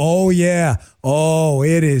saw, yeah. Oh,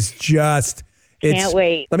 it is just. Can't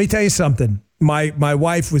wait. Let me tell you something. My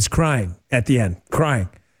wife was crying at the end, crying.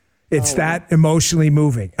 It's that emotionally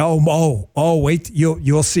moving. Wait,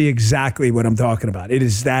 you'll see exactly what I'm talking about. It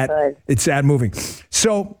is that, it's that moving.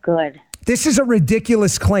 So good. This is a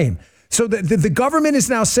ridiculous claim. So the government is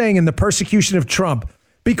now saying in the persecution of Trump,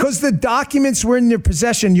 because the documents were in your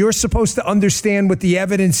possession, you're supposed to understand what the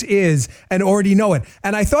evidence is and already know it.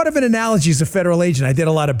 And I thought of an analogy as a federal agent. I did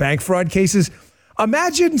a lot of bank fraud cases.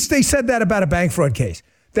 Imagine they said that about a bank fraud case,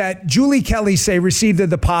 that Julie Kelly, say, received a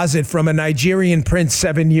deposit from a Nigerian prince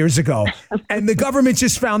 7 years ago. And the government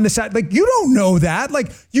just found this out. Like, you don't know that.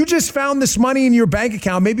 Like, you just found this money in your bank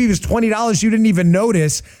account. Maybe it was $20 you didn't even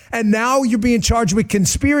notice. And now you're being charged with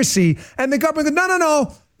conspiracy. And the government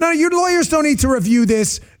goes, no, your lawyers don't need to review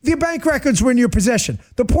this. The bank records were in your possession.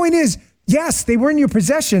 The point is, yes, they were in your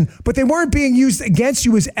possession, but they weren't being used against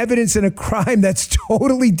you as evidence in a crime that's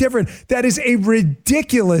totally different. That is a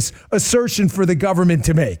ridiculous assertion for the government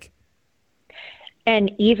to make.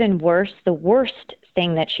 And even worse, the worst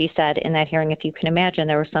thing that she said in that hearing, if you can imagine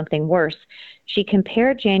there was something worse, she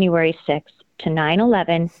compared January 6th to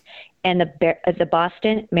 9/11 and the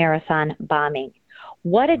Boston Marathon bombing.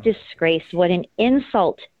 What a disgrace, what an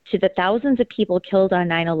insult to the thousands of people killed on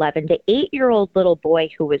 9/11, the 8-year-old little boy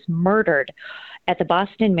who was murdered at the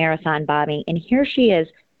Boston Marathon bombing. And here she is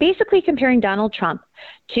basically comparing Donald Trump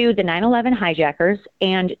to the 9/11 hijackers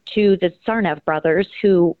and to the Tsarnaev brothers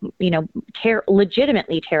who,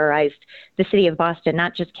 legitimately terrorized the city of Boston,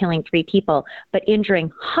 not just killing 3 people, but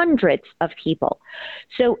injuring hundreds of people.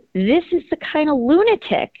 So this is the kind of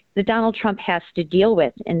lunatic that Donald Trump has to deal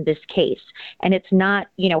with in this case. And it's not,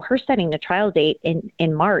 her setting the trial date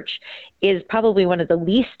in March is probably one of the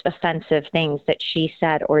least offensive things that she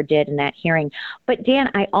said or did in that hearing. But Dan,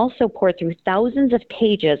 I also poured through thousands of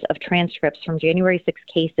pages of transcripts from January 6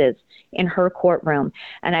 cases in her courtroom.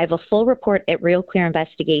 And I have a full report at Real Clear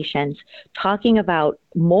Investigations talking about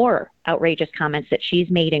more outrageous comments that she's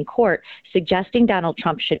made in court, suggesting Donald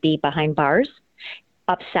Trump should be behind bars,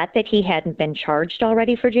 upset that he hadn't been charged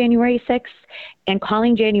already for January 6th, and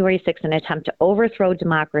calling January 6th an attempt to overthrow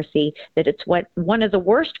democracy, that it's one of the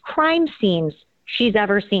worst crime scenes she's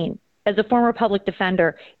ever seen as a former public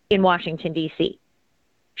defender in Washington, D.C.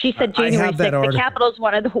 She said January 6th, the Capitol is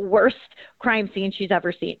one of the worst crime scenes she's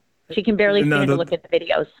ever seen. She can barely stand to look at the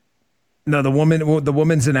videos. No, the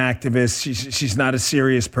woman's an activist. She's not a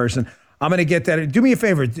serious person. I'm going to get that. Do me a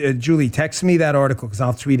favor, Julie, text me that article because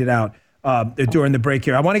I'll tweet it out during the break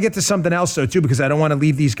here. I want to get to something else, though, too, because I don't want to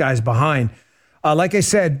leave these guys behind. Like I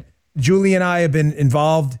said, Julie and I have been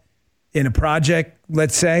involved in a project,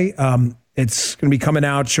 let's say. It's going to be coming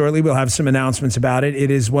out shortly. We'll have some announcements about it. It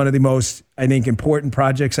is one of the most, I think, important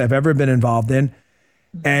projects I've ever been involved in.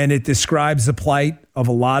 And it describes the plight of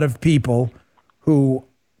a lot of people who,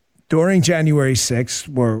 during January 6th,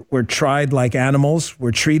 were tried like animals,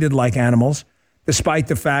 were treated like animals, despite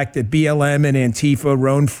the fact that BLM and Antifa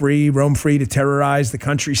roam free to terrorize the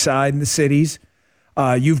countryside and the cities.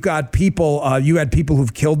 You've got people, you had people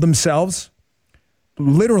who've killed themselves,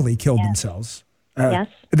 literally killed themselves. Yes.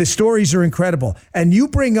 The stories are incredible. And you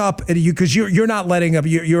bring up, because you're not letting up,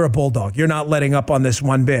 you're a bulldog. You're not letting up on this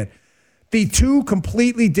one bit. The two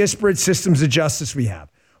completely disparate systems of justice we have,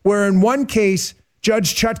 where in one case,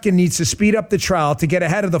 Judge Chutkan needs to speed up the trial to get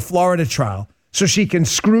ahead of the Florida trial so she can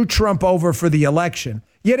screw Trump over for the election.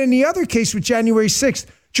 Yet in the other case with January 6th,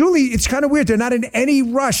 Julie, it's kind of weird. They're not in any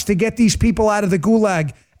rush to get these people out of the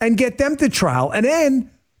gulag and get them to trial. And then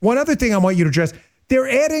one other thing I want you to address, they're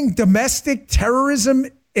adding domestic terrorism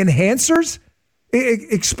enhancers.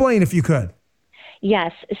 Explain if you could.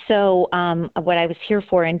 Yes. So what I was here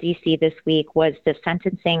for in D.C. this week was the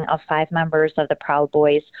sentencing of 5 members of the Proud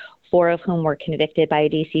Boys, 4 of whom were convicted by a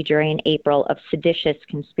D.C. jury in April of seditious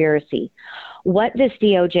conspiracy. What this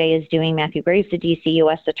DOJ is doing, Matthew Graves, the D.C.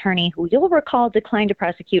 U.S. attorney, who you'll recall declined to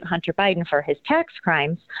prosecute Hunter Biden for his tax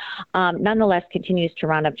crimes, nonetheless continues to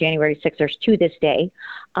round up January 6ers to this day.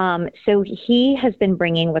 So he has been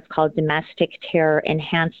bringing what's called domestic terror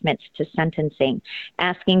enhancements to sentencing,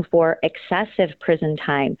 asking for excessive prison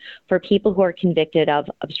time for people who are convicted of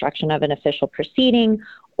obstruction of an official proceeding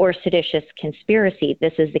or seditious conspiracy.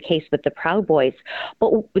 This is the case with the Proud Boys.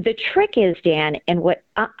 But the trick is, Dan, and what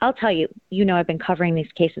I'll tell you, I've been covering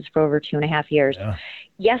these cases for over 2.5 years. Yeah.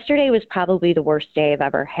 Yesterday was probably the worst day I've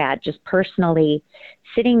ever had, just personally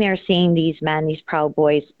sitting there seeing these men, these Proud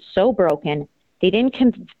Boys, so broken, They didn't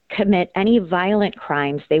commit any violent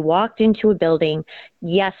crimes. They walked into a building,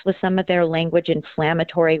 yes, with some of their language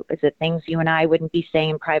inflammatory. Is it things you and I wouldn't be saying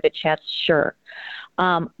in private chats? Sure.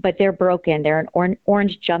 But they're broken. They're in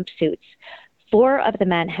orange jumpsuits. 4 of the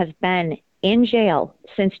men have been in jail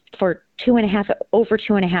for over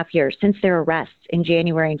 2.5 years since their arrests in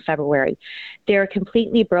January and February. They're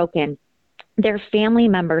completely broken. Their family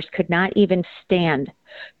members could not even stand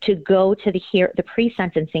to go to the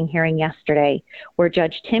pre-sentencing hearing yesterday, where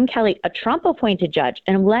Judge Tim Kelly, a Trump-appointed judge,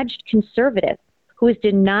 an alleged conservative who has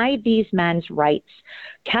denied these men's rights,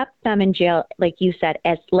 kept them in jail, like you said,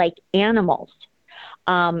 as like animals.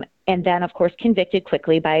 And then, of course, convicted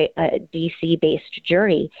quickly by a D.C.-based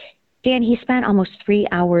jury. Dan, he spent almost 3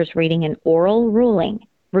 hours reading an oral ruling,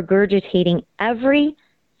 regurgitating every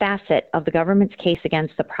facet of the government's case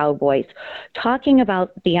against the Proud Boys, talking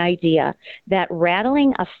about the idea that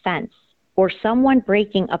rattling a fence or someone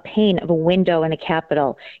breaking a pane of a window in the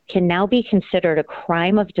Capitol can now be considered a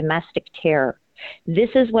crime of domestic terror. This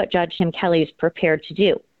is what Judge Tim Kelly is prepared to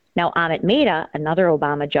do. Now, Amit Mehta, another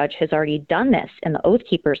Obama judge, has already done this in the Oath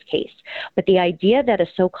Keepers case. But the idea that a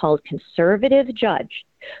so-called conservative judge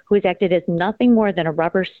who has acted as nothing more than a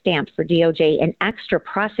rubber stamp for DOJ, an extra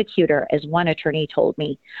prosecutor, as one attorney told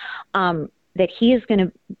me, that he is going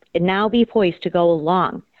to now be poised to go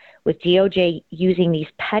along with DOJ using these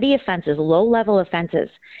petty offenses, low-level offenses,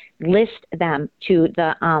 list them to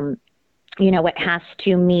the, it has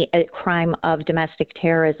to meet a crime of domestic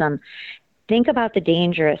terrorism. Think about the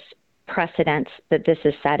dangerous precedents that this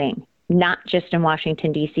is setting, not just in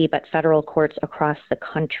Washington, D.C., but federal courts across the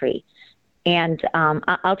country. And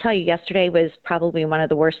I'll tell you, yesterday was probably one of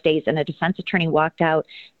the worst days. And a defense attorney walked out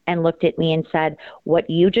and looked at me and said, what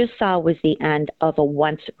you just saw was the end of a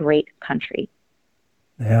once great country.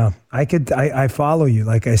 Yeah, I follow you,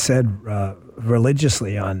 like I said,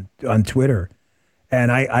 religiously on Twitter.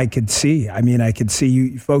 And I could see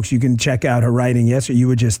you folks, you can check out her writing yesterday. You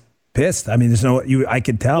were just pissed. I mean, I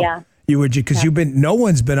could tell. Yeah. You were, because no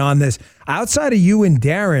one's been on this outside of you and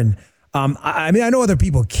Darren. I mean, I know other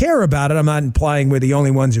people care about it. I'm not implying we're the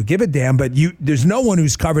only ones who give a damn, but there's no one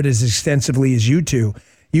who's covered as extensively as you two.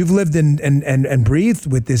 You've lived and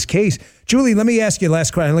breathed with this case. Julie, let me ask you the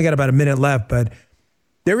last question. I only got about a minute left, but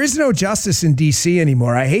there is no justice in D.C.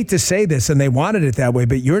 anymore. I hate to say this, and they wanted it that way,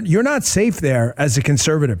 but you're not safe there as a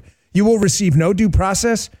conservative. You will receive no due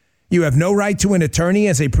process. You have no right to an attorney,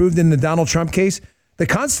 as they proved in the Donald Trump case. The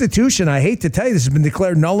Constitution, I hate to tell you, this has been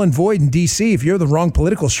declared null and void in D.C. if you're the wrong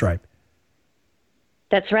political stripe.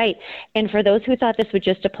 That's right. And for those who thought this would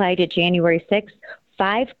just apply to January 6th,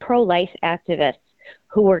 5 pro-life activists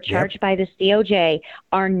who were charged by this DOJ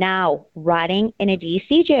are now rotting in a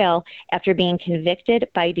D.C. jail after being convicted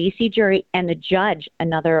by a D.C. jury, and the judge,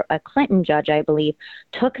 a Clinton judge, I believe,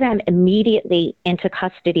 took them immediately into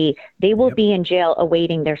custody. They will be in jail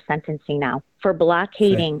awaiting their sentencing now for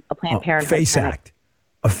blockading a Planned Parenthood FACE clinic. Act.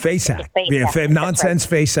 A FACE Act. Nonsense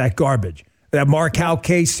FACE Act garbage. That Mark Howe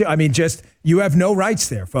case, I mean, you have no rights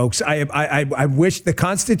there, folks. I wish the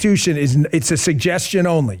Constitution it's a suggestion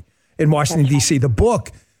only in Washington, D.C. The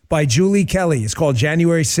book by Julie Kelly is called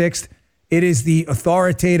January 6th. It is the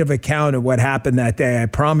authoritative account of what happened that day. I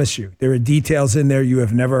promise you. There are details in there you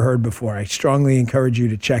have never heard before. I strongly encourage you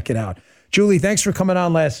to check it out. Julie, thanks for coming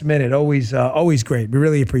on last minute. Always great. We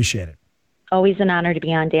really appreciate it. Always an honor to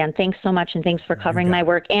be on, Dan. Thanks so much, and thanks for covering my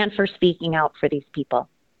work and for speaking out for these people.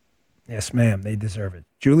 Yes, ma'am. They deserve it.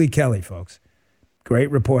 Julie Kelly, folks.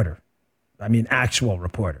 Great reporter. I mean, actual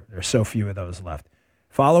reporter. There's so few of those left.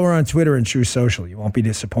 Follow her on Twitter and True Social. You won't be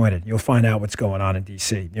disappointed. You'll find out what's going on in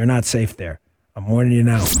D.C. You're not safe there. I'm warning you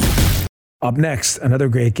now. Up next, another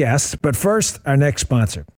great guest. But first, our next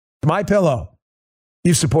sponsor, MyPillow.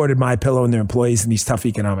 You've supported MyPillow and their employees in these tough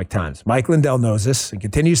economic times. Mike Lindell knows this and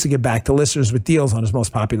continues to give back to listeners with deals on his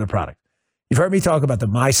most popular product. You've heard me talk about the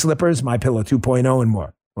My Slippers, MyPillow 2.0, and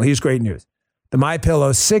more. Well, here's great news. The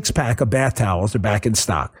MyPillow 6-pack of bath towels are back in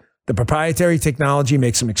stock. The proprietary technology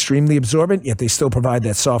makes them extremely absorbent, yet they still provide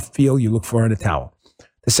that soft feel you look for in a towel.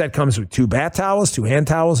 The set comes with 2 bath towels, 2 hand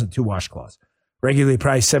towels, and 2 washcloths. Regularly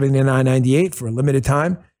priced $79.98 for a limited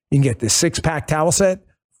time. You can get this 6-pack towel set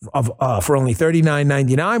for only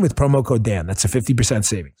 $39.99 with promo code Dan. That's a 50%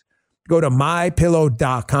 savings. Go to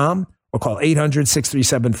mypillow.com or call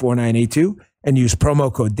 800-637-4982 and use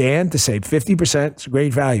promo code Dan to save 50%. It's a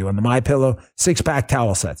great value on the MyPillow 6-pack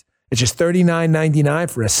towel sets. It's just $39.99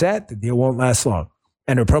 for a set. The deal won't last long.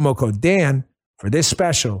 Enter promo code Dan for this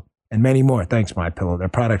special and many more. Thanks, MyPillow. Their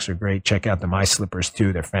products are great. Check out the My Slippers,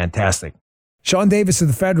 too. They're fantastic. Sean Davis of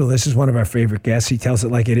the Federalist is one of our favorite guests. He tells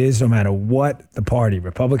it like it is, no matter what the party,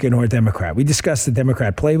 Republican or Democrat. We discussed the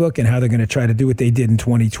Democrat playbook and how they're going to try to do what they did in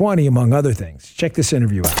 2020, among other things. Check this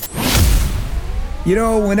interview out. You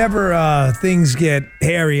know, whenever things get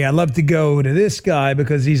hairy, I love to go to this guy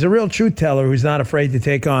because he's a real truth teller who's not afraid to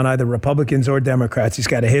take on either Republicans or Democrats. He's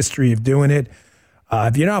got a history of doing it.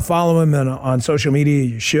 If you're not following him on social media,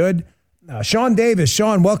 you should. Sean Davis.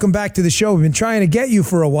 Sean, welcome back to the show. We've been trying to get you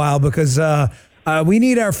for a while because we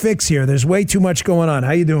need our fix here. There's way too much going on.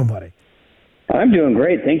 How you doing, buddy? I'm doing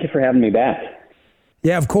great. Thank you for having me back.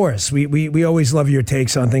 Yeah, of course. We always love your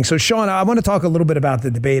takes on things. So, Sean, I want to talk a little bit about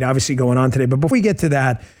the debate obviously going on today. But before we get to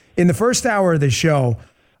that, in the first hour of the show,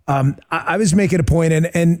 I was making a point,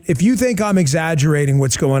 and if you think I'm exaggerating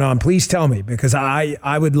what's going on, please tell me, because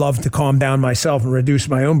I would love to calm down myself and reduce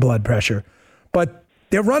my own blood pressure. But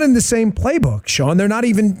they're running the same playbook, Sean. They're not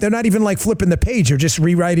even like flipping the page. They're just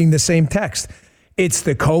rewriting the same text. It's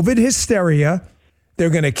the COVID hysteria. They're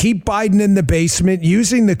going to keep Biden in the basement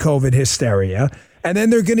using the COVID hysteria. And then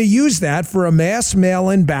they're going to use that for a mass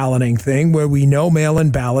mail-in balloting thing where we know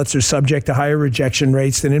mail-in ballots are subject to higher rejection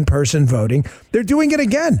rates than in-person voting. They're doing it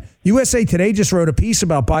again. USA Today just wrote a piece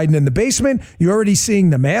about Biden in the basement. You're already seeing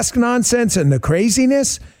the mask nonsense and the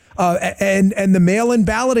craziness. And the mail-in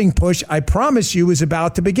balloting push, I promise you, is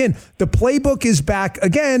about to begin. The playbook is back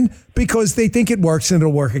again because they think it works and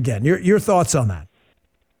it'll work again. Your thoughts on that?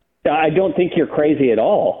 I don't think you're crazy at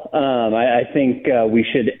all. I think we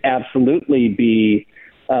should absolutely be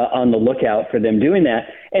on the lookout for them doing that.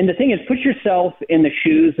 And the thing is, put yourself in the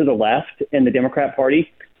shoes of the left and the Democrat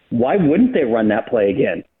Party. Why wouldn't they run that play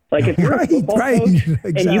again? Like if you're a football coach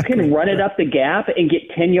exactly. and you can run it up the gap and get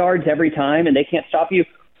 10 yards every time and they can't stop you,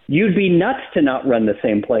 you'd be nuts to not run the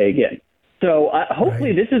same play again. So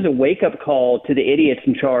hopefully this is a wake-up call to the idiots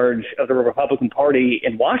in charge of the Republican Party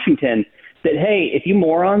in Washington that, hey, if you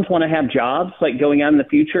morons want to have jobs like going out in the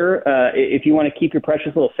future, if you want to keep your precious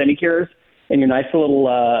little sinecures and your nice little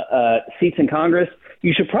seats in Congress,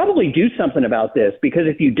 you should probably do something about this, because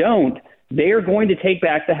if you don't, they are going to take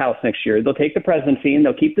back the House next year. They'll take the presidency and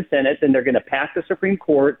they'll keep the Senate, then they're going to pack the Supreme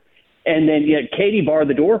Court, and then Katie bar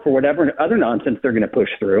the door for whatever other nonsense they're going to push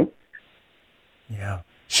through. Yeah.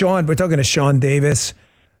 Sean, we're talking to Sean Davis.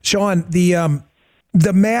 Sean, the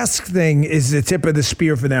mask thing is the tip of the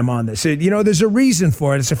spear for them on this. There's a reason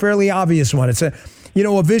for it. It's a fairly obvious one. It's a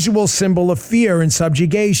visual symbol of fear and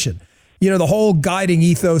subjugation. The whole guiding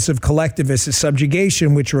ethos of collectivists is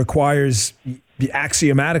subjugation, which requires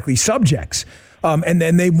axiomatically subjects. And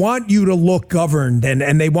then they want you to look governed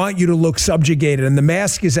and they want you to look subjugated. And the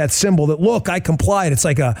mask is that symbol that, look, I complied. It's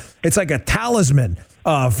like a talisman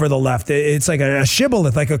for the left. It's like a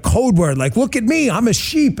shibboleth, like a code word. Like, look at me. I'm a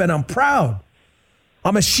sheep and I'm proud.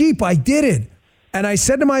 I'm a sheep. I did it. And I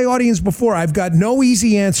said to my audience before, I've got no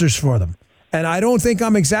easy answers for them. And I don't think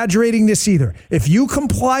I'm exaggerating this either. If you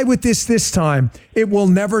comply with this time, it will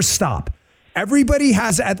never stop. Everybody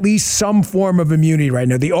has at least some form of immunity right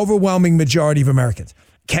now, the overwhelming majority of Americans.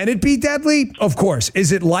 Can it be deadly? Of course.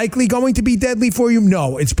 Is it likely going to be deadly for you?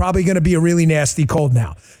 No. It's probably going to be a really nasty cold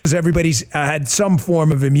now because everybody's had some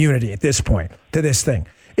form of immunity at this point to this thing.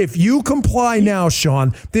 If you comply now,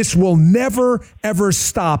 Sean, this will never, ever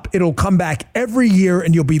stop. It'll come back every year,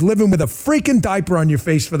 and you'll be living with a freaking diaper on your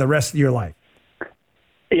face for the rest of your life.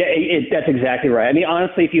 Yeah, that's exactly right. I mean,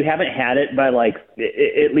 honestly, if you haven't had it by like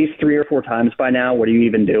at least 3 or 4 times by now, what are you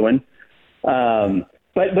even doing?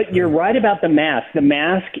 But you're right about the mask. The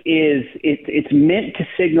mask it's meant to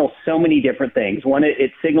signal so many different things. One,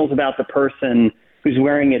 it signals about the person who's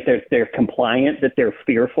wearing it, they're compliant, that they're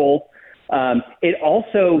fearful. It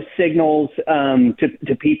also signals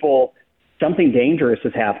to people something dangerous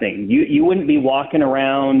is happening. You wouldn't be walking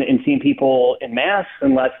around and seeing people in masks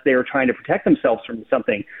unless they were trying to protect themselves from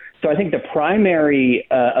something. So I think the primary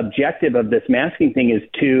objective of this masking thing is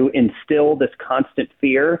to instill this constant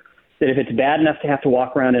fear that if it's bad enough to have to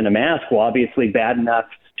walk around in a mask, well, obviously bad enough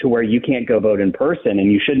to where you can't go vote in person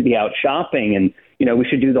and you shouldn't be out shopping and, we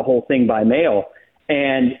should do the whole thing by mail.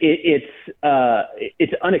 And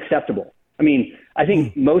it's unacceptable. I mean, I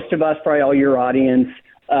think most of us, probably all your audience,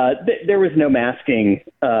 there was no masking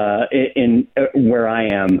in where I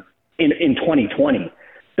am in 2020.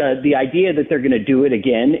 The idea that they're going to do it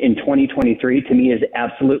again in 2023 to me is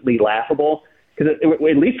absolutely laughable. Because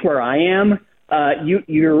at least where I am,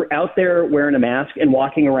 you're out there wearing a mask and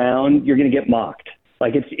walking around, you're going to get mocked.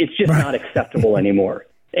 Like it's just not acceptable anymore.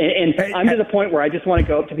 And I'm to the point where I just want to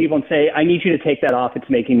go up to people and say, I need you to take that off. It's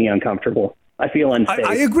making me uncomfortable. I feel unsafe.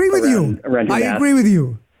 I agree with you. I agree with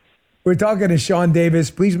you. We're talking to Sean Davis.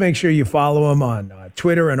 Please make sure you follow him on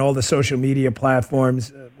Twitter and all the social media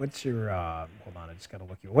platforms. What's your, hold on, I just got to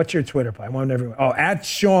look you. What's your Twitter platform? I want everyone. Oh, at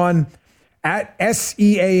Sean, at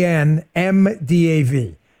SeanMDAV.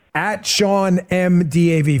 At Sean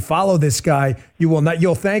MDAV. Follow this guy.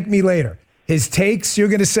 You'll thank me later. His takes, you're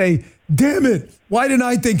going to say, damn it, why didn't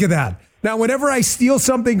I think of that? Now, whenever I steal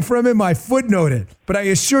something from him, I footnote it. But I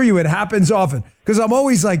assure you it happens often. Because I'm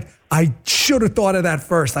always like, I should have thought of that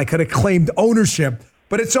first. I could have claimed ownership,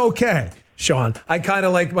 but it's okay, Sean. I kind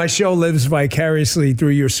of like my show lives vicariously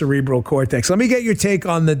through your cerebral cortex. Let me get your take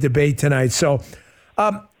on the debate tonight. So,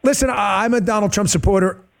 listen, I'm a Donald Trump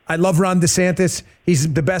supporter. I love Ron DeSantis.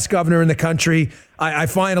 He's the best governor in the country. I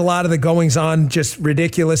find a lot of the goings-on just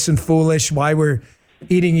ridiculous and foolish. Why we're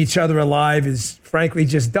eating each other alive is frankly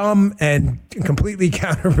just dumb and completely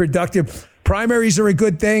counterproductive. Primaries are a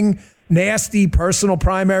good thing. Nasty personal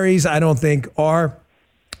primaries, I don't think are.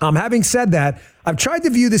 Having said that, I've tried to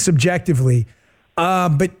view this objectively,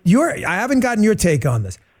 but I haven't gotten your take on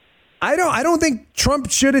this. I don't think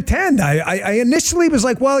Trump should attend. I initially was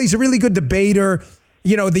like, well, he's a really good debater.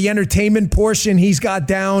 You know, the entertainment portion he's got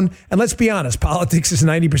down. And let's be honest, politics is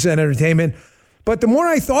 90% entertainment. But the more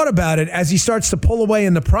I thought about it, as he starts to pull away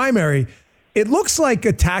in the primary, it looks like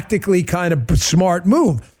a tactically kind of smart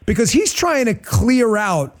move because he's trying to clear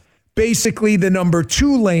out basically the number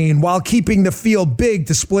 2 lane while keeping the field big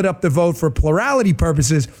to split up the vote for plurality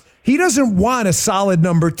purposes. He doesn't want a solid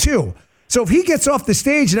number 2. So if he gets off the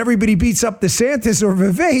stage and everybody beats up DeSantis or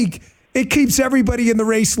Vivek, it keeps everybody in the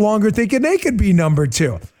race longer thinking they could be number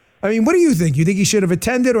 2. I mean, what do you think? You think he should have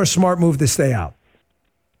attended or smart move to stay out?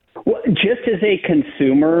 Well, just as a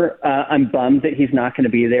consumer, I'm bummed that he's not going to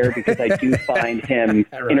be there because I do find him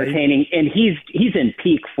right. Entertaining, and he's in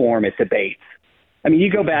peak form at debates. I mean,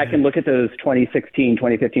 you go back and look at those 2016,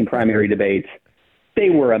 2015 primary debates.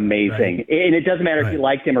 They were amazing. Right. And it doesn't matter if you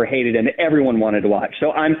liked him or hated him. Everyone wanted to watch.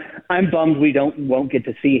 So I'm bummed we won't get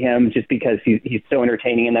to see him just because he's so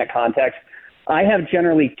entertaining in that context. I have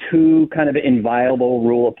generally 2 kind of inviolable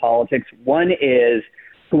rule of politics. One is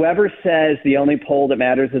whoever says the only poll that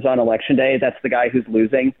matters is on election day, that's the guy who's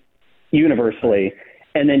losing universally.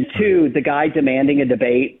 And then 2, the guy demanding a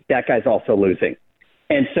debate, that guy's also losing.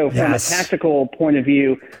 And so from a tactical point of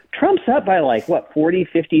view, Trump's up by 40,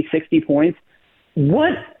 50, 60 points.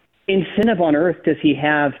 What incentive on earth does he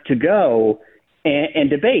have to go and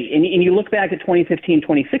debate? And you look back at 2015,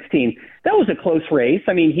 2016, that was a close race.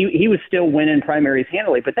 I mean, he was still winning primaries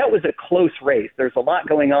handily, but that was a close race. There's a lot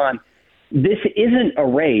going on. This isn't a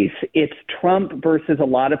race. It's Trump versus a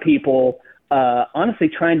lot of people, honestly,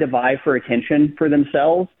 trying to vie for attention for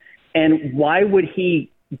themselves. And why would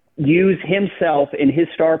he use himself and his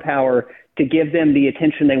star power to give them the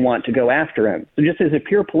attention they want to go after him? So just as a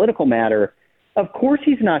pure political matter, of course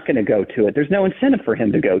he's not going to go to it. There's no incentive for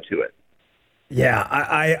him to go to it. Yeah,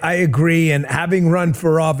 I agree. And having run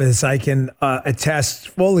for office, I can attest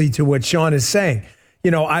fully to what Sean is saying.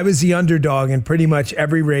 You know, I was the underdog in pretty much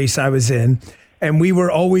every race I was in, and we were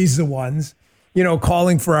always the ones, you know,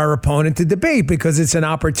 calling for our opponent to debate because it's an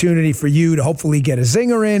opportunity for you to hopefully get a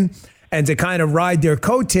zinger in and to kind of ride their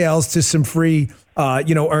coattails to some free,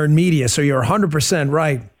 earned media. So you're 100%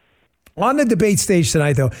 right. On the debate stage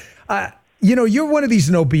tonight, though, you're one of these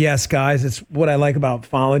no BS guys. It's what I like about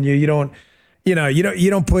following you. You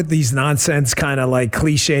don't put these nonsense kind of like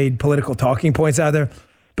cliched political talking points out there.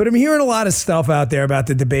 But I'm hearing a lot of stuff out there about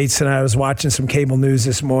the debates tonight. I was watching some cable news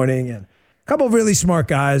this morning, and a couple of really smart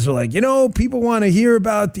guys were like, people want to hear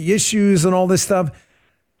about the issues and all this stuff.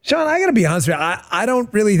 Sean, I got to be honest with you. I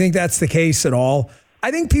don't really think that's the case at all. I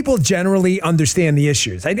think people generally understand the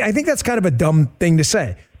issues. I think that's kind of a dumb thing to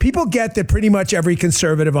say. People get that pretty much every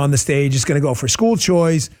conservative on the stage is going to go for school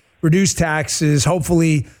choice, reduce taxes,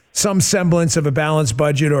 hopefully some semblance of a balanced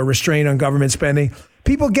budget or restraint on government spending.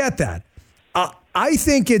 People get that. I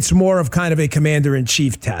think it's more of kind of a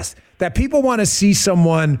commander-in-chief test, that people want to see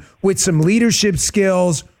someone with some leadership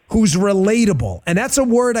skills who's relatable. And that's a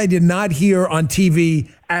word I did not hear on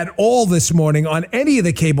TV at all this morning on any of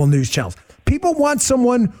the cable news channels. People want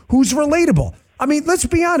someone who's relatable. I mean, let's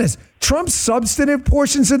be honest. Trump's substantive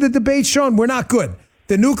portions of the debate, Sean, were not good.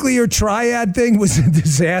 The nuclear triad thing was a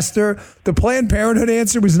disaster. The Planned Parenthood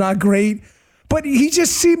answer was not great. But he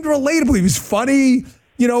just seemed relatable. He was funny.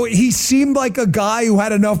 He seemed like a guy who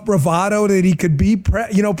had enough bravado that he could be,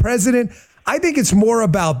 president. I think it's more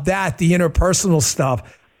about that, the interpersonal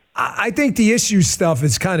stuff. I think the issue stuff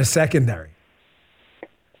is kind of secondary.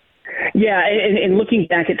 Yeah, and looking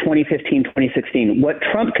back at 2015, 2016, what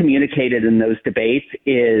Trump communicated in those debates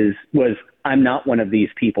was I'm not one of these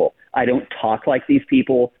people. I don't talk like these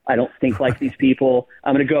people. I don't think like these people.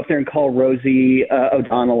 I'm going to go up there and call Rosie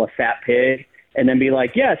O'Donnell a fat pig and then be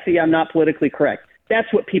like, yeah, see, I'm not politically correct.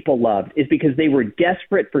 That's what people loved, is because they were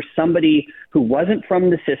desperate for somebody who wasn't from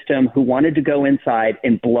the system, who wanted to go inside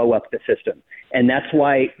and blow up the system. And that's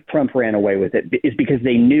why Trump ran away with it, is because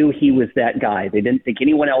they knew he was that guy. They didn't think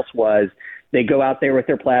anyone else was. They go out there with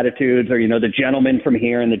their platitudes or, the gentleman from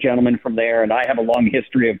here and the gentleman from there. And I have a long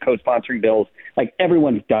history of co-sponsoring bills. Like,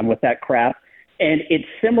 everyone's done with that crap. And it's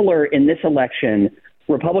similar in this election.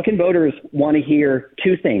 Republican voters want to hear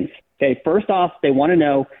two things. Okay, first off, they want to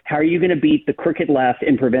know, how are you going to beat the crooked left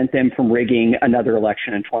and prevent them from rigging another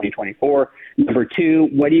election in 2024? Number two,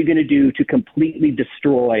 what are you going to do to completely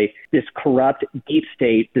destroy this corrupt deep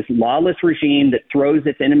state, this lawless regime that throws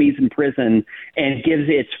its enemies in prison and gives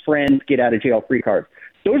its friends get out of jail free cards?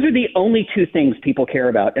 Those are the only two things people care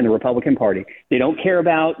about in the Republican Party. They don't care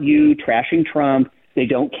about you trashing Trump. They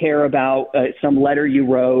don't care about some letter you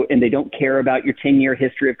wrote, and they don't care about your 10-year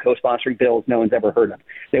history of co-sponsoring bills no one's ever heard of.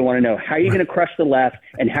 They want to know, how are you going to crush the left,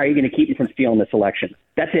 and how are you going to keep them from stealing this election?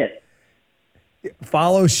 That's it.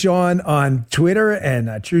 Follow Sean on Twitter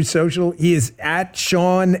and Truth Social. He is at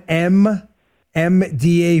Sean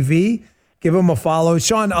MDAV. Give him a follow.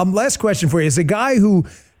 Sean, last question for you. As a guy who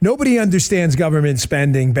nobody understands government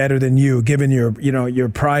spending better than you, given your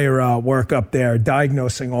prior work up there,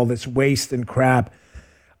 diagnosing all this waste and crap.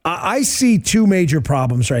 I see two major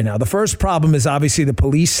problems right now. The first problem is obviously the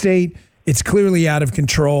police state. It's clearly out of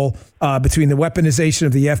control between the weaponization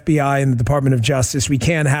of the FBI and the Department of Justice. We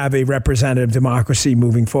can't have a representative democracy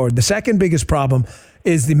moving forward. The second biggest problem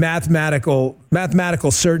is the mathematical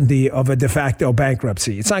certainty of a de facto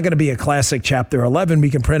bankruptcy. It's not going to be a classic Chapter 11. We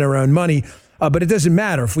can print our own money, but it doesn't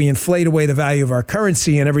matter. If we inflate away the value of our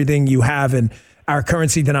currency and everything you have in our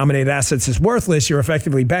currency-denominated assets is worthless, you're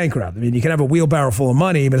effectively bankrupt. I mean, you can have a wheelbarrow full of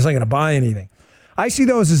money, but it's not going to buy anything. I see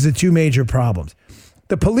those as the two major problems.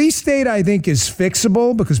 The police state, I think, is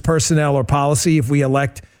fixable because personnel or policy, if we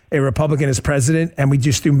elect a Republican as president and we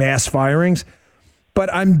just do mass firings.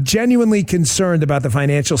 But I'm genuinely concerned about the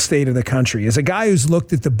financial state of the country. As a guy who's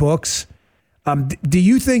looked at the books, do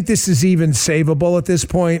you think this is even savable at this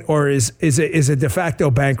point, or is a de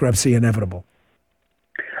facto bankruptcy inevitable?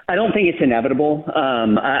 I don't think it's inevitable.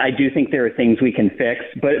 I do think there are things we can fix.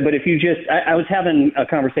 But if you just, I was having a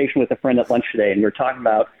conversation with a friend at lunch today, and we were talking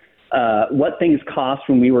about what things cost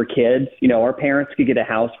when we were kids. Our parents could get a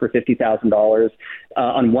house for $50,000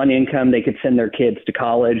 on one income. They could send their kids to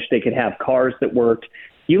college. They could have cars that worked.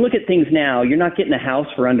 You look at things now, you're not getting a house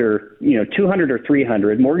for under, $200 or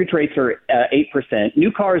 $300. Mortgage rates are 8%.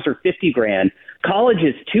 New cars are $50,000. College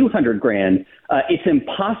is $200,000. It's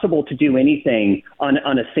impossible to do anything on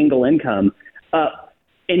a single income.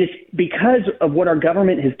 And it's because of what our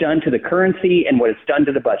government has done to the currency and what it's done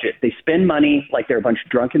to the budget. They spend money like they're a bunch of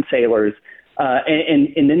drunken sailors,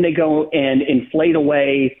 and then they go and inflate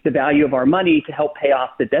away the value of our money to help pay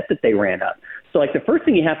off the debt that they ran up. So, like, the first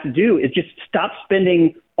thing you have to do is just stop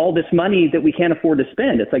spending all this money that we can't afford to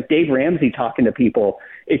spend. It's like Dave Ramsey talking to people.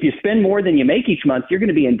 If you spend more than you make each month, you're going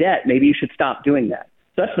to be in debt. Maybe you should stop doing that.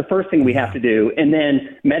 So that's the first thing we have to do. And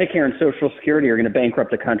then Medicare and Social Security are going to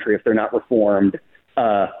bankrupt the country if they're not reformed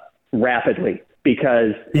rapidly,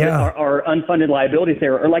 because our unfunded liabilities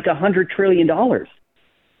there are like $100 trillion.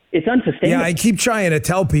 It's unsustainable. Yeah, I keep trying to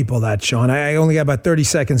tell people that, Sean. I only got about 30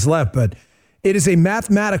 seconds left, but it is a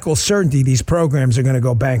mathematical certainty these programs are going to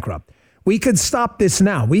go bankrupt. We could stop this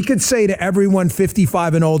now. We could say to everyone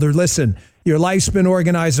 55 and older, listen, your life's been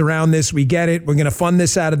organized around this. We get it. We're going to fund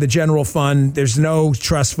this out of the general fund. There's no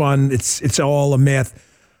trust fund. It's all a myth.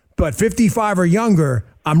 But 55 or younger,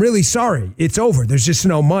 I'm really sorry. It's over. There's just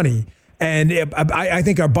no money. And I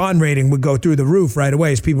think our bond rating would go through the roof right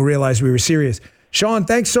away as people realized we were serious. Sean,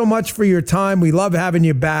 thanks so much for your time. We love having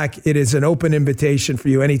you back. It is an open invitation for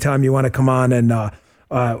you anytime you want to come on. And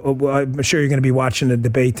I'm sure you're going to be watching the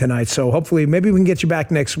debate tonight. So hopefully maybe we can get you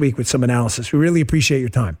back next week with some analysis. We really appreciate your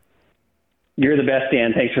time. You're the best,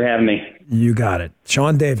 Dan. Thanks for having me. You got it.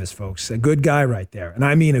 Sean Davis, folks, a good guy right there. And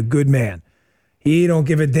I mean a good man. He don't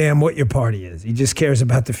give a damn what your party is. He just cares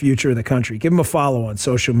about the future of the country. Give him a follow on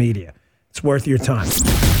social media. It's worth your time.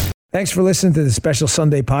 Thanks for listening to the special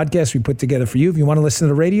Sunday podcast we put together for you. If you want to listen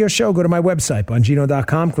to the radio show, go to my website,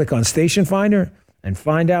 Bongino.com, click on Station Finder, and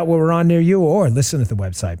find out where we're on near you, or listen at the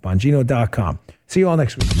website, Bongino.com. See you all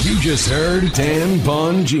next week. You just heard Dan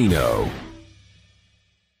Bongino.